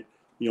doing it.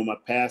 My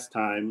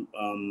pastime.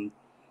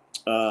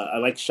 I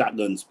like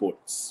shotgun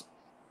sports.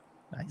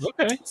 Nice.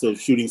 Okay. So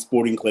shooting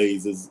sporting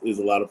clays is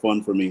a lot of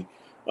fun for me.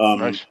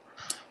 Nice.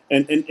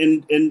 And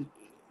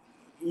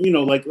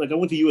like I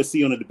went to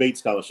USC on a debate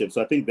scholarship,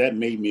 so I think that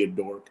made me a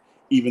dork,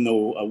 even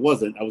though I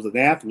wasn't. I was an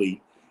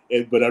athlete,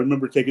 but I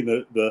remember taking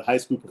the high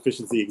school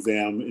proficiency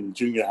exam in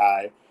junior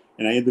high,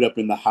 and I ended up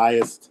in the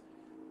highest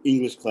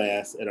English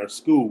class at our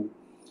school.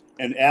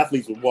 And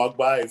athletes would walk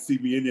by and see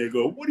me in there and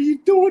go, "What are you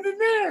doing in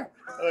there?"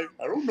 I'm like,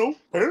 "I don't know.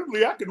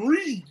 Apparently I can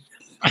read."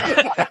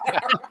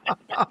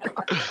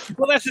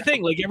 Well, that's the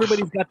thing. Like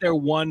everybody's got their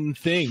one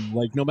thing.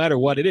 Like no matter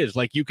what it is.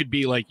 Like you could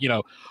be like,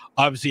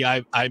 obviously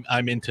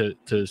I'm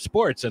into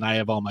sports and I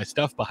have all my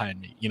stuff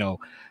behind me.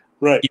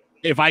 Right.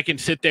 If I can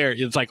sit there,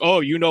 it's like,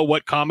 oh,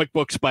 what comic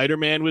book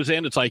Spider-Man was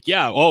in? It's like,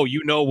 yeah. Oh,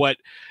 what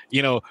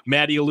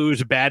Matty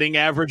Allou's batting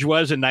average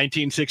was in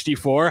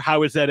 1964.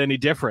 How is that any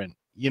different?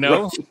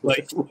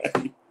 Right.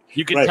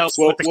 You can Right. tell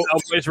Well, what the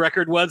Cowboys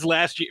record was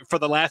last year for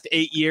the last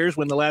 8 years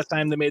when the last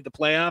time they made the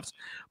playoffs.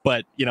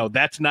 But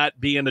that's not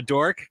being a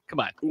dork. Come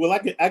on. Well, I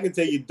can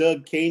tell you,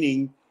 Doug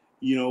Koenig,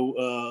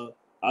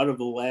 out of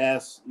the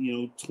last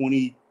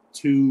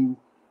 22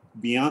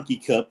 Bianchi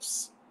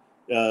Cups,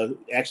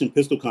 action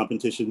pistol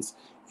competitions,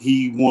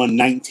 he won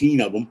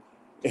 19 of them,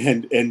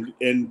 and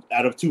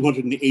out of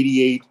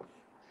 288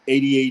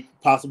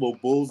 possible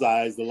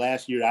bullseyes, the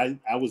last year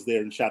I was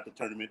there and shot the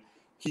tournament,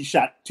 he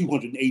shot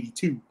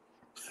 282.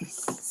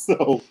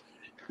 So,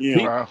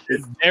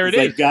 it's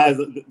like guys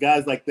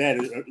like that.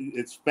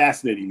 It's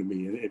fascinating to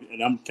me,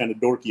 and I'm kind of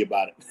dorky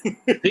about it.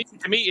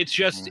 To me, it's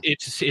just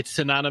it's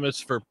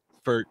synonymous for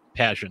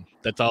passion.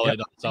 That's all. Yep,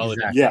 That's all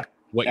exactly. it is. Yeah,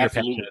 what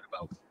absolutely. you're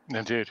passionate about.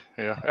 Indeed.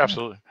 Yeah,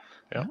 absolutely.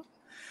 Yeah.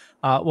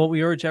 Well,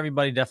 we urge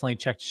everybody definitely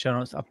check the show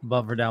notes up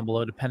above or down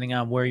below, depending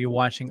on where you're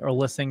watching or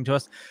listening to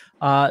us.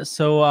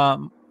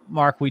 So,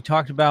 Mark, we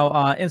talked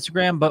about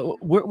Instagram,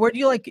 but where do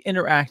you like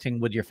interacting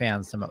with your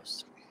fans the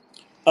most?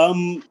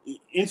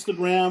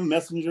 Instagram,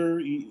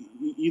 Messenger,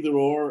 either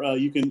or.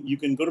 You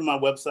can go to my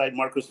website,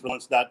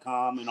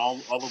 marcusfreelance.com, and all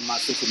of my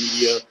social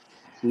media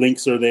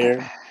links are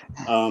there.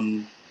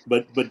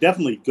 But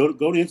definitely go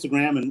to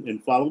Instagram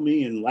and follow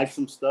me and like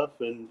some stuff,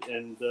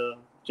 and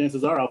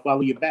chances are I'll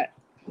follow you back.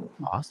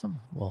 Awesome.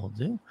 Will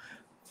do.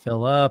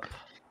 Philip.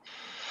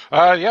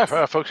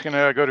 Folks can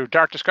go to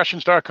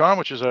darkdiscussions.com,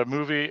 which is a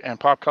movie and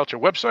pop culture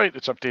website.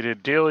 It's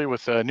updated daily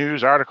with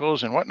news,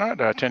 articles, and whatnot.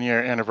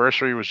 10-year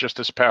anniversary was just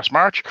this past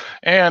March,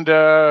 and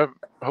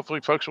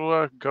hopefully folks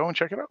will go and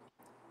check it out.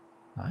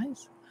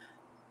 Nice.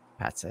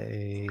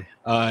 Patsy.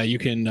 You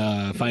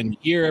can find me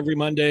here every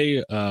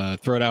Monday,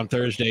 Throwdown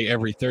Thursday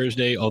every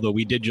Thursday, although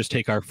we did just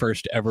take our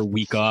first ever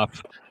week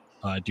off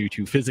due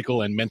to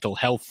physical and mental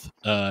health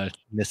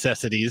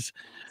necessities.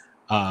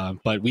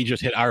 But we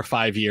just hit our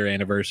 5-year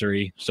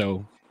anniversary.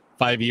 So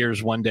 5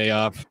 years, 1 day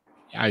off.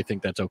 I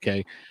think that's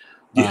okay.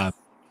 Yeah.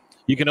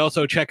 You can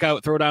also check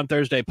out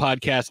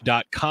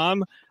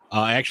throwdownthursdaypodcast.com.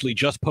 I actually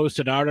just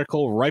posted an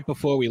article right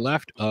before we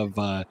left of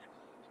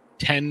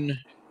 10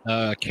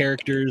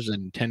 characters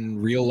and 10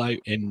 real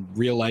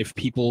life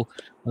people.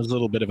 It was a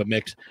little bit of a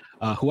mix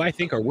who I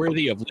think are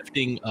worthy of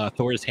lifting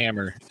Thor's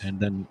hammer. And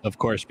then, of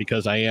course,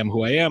 because I am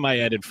who I am, I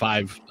added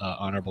 5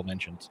 honorable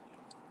mentions.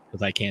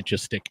 Because I can't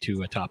just stick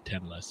to a top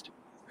 10 list.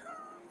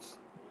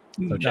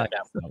 So check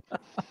that out.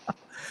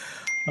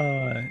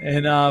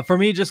 And for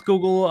me, just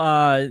Google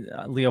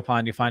Leo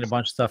Pond. You find a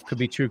bunch of stuff. Could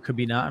be true, could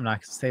be not. I'm not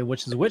going to say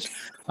which is which.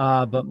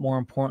 But more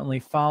importantly,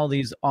 follow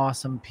these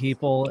awesome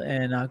people.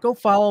 And go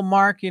follow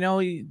Mark.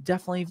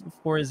 Definitely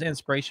for his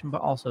inspiration,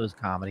 but also his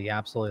comedy.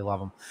 Absolutely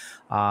love him.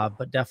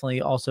 But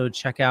definitely also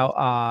check out,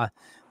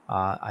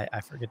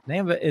 I forget the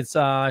name, but it's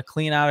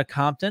Clean Out of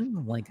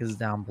Compton. Link is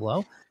down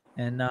below.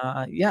 And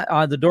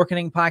the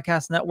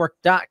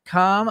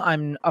dorkeningpodcastnetwork.com.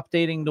 I'm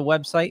updating the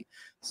website.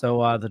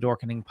 So the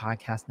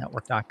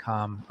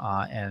dorkeningpodcastnetwork.com.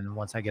 And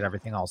once I get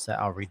everything all set,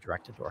 I'll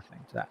redirect to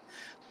Dorkening to that.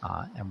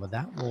 And with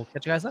that, we'll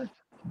catch you guys later.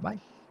 Bye.